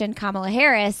just mentioned Kamala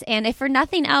Harris. And if for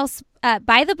nothing else,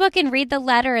 buy the book and read the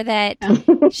letter that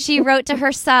she wrote to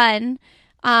her son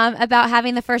about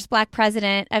having the first Black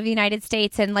president of the United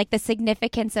States, and like the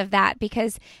significance of that,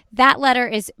 because that letter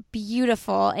is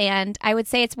beautiful. And I would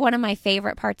say it's one of my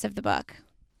favorite parts of the book.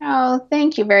 Oh,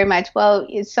 thank you very much. Well,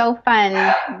 it's so fun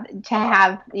to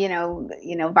have,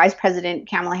 Vice President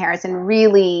Kamala Harris. And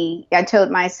really, I told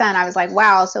my son, I was like,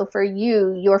 wow, so for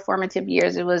you, your formative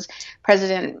years, it was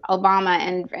President Obama.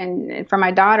 And for my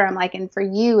daughter, I'm like, and for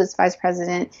you, it's Vice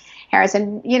President Harris.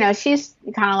 And, she's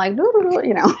kind of like,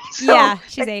 So, yeah,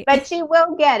 she's 8. But she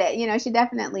will get it. She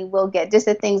definitely will get just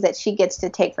the things that she gets to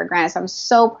take for granted. So I'm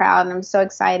so proud, and I'm so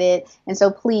excited and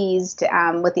so pleased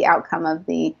with the outcome of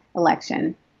the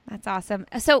election. That's awesome.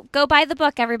 So go buy the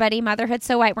book, everybody. Motherhood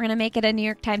So White. We're going to make it a New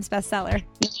York Times bestseller.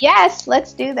 Yes,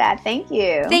 let's do that. Thank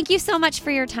you. Thank you so much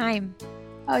for your time.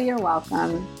 Oh, you're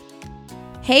welcome.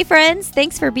 Hey, friends.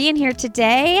 Thanks for being here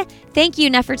today. Thank you,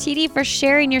 Nefertiti, for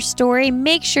sharing your story.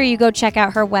 Make sure you go check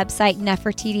out her website,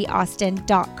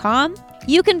 nefertitiaustin.com.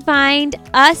 You can find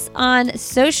us on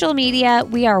social media.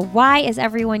 We are Why Is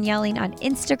Everyone Yelling on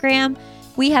Instagram.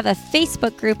 We have a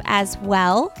Facebook group as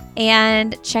well.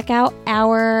 And check out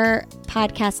our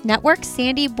podcast network,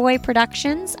 Sandy Boy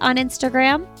Productions, on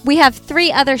Instagram. We have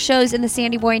 3 other shows in the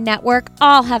Sandy Boy Network.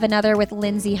 All have another with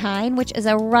Lindsay Hine, which is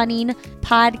a running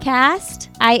podcast.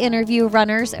 I interview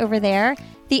runners over there.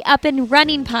 The Up and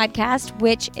Running podcast,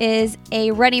 which is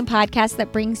a running podcast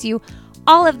that brings you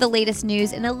all of the latest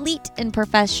news in elite and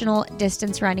professional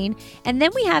distance running. And then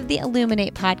we have the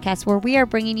Illuminate podcast, where we are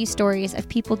bringing you stories of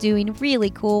people doing really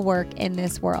cool work in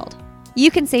this world. You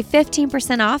can save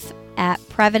 15% off at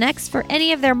Previnex for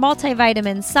any of their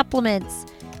multivitamins, supplements,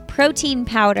 protein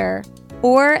powder,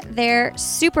 or their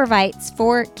Supervites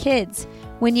for kids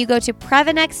when you go to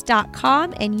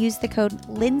Previnex.com and use the code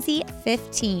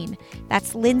Lindsay15.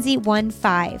 That's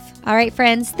Lindsay15. All right,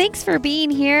 friends, thanks for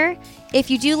being here. If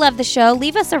you do love the show,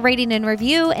 leave us a rating and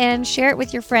review and share it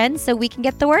with your friends so we can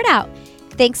get the word out.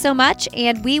 Thanks so much,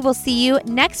 and we will see you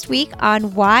next week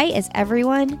on Why Is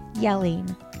Everyone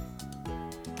Yelling?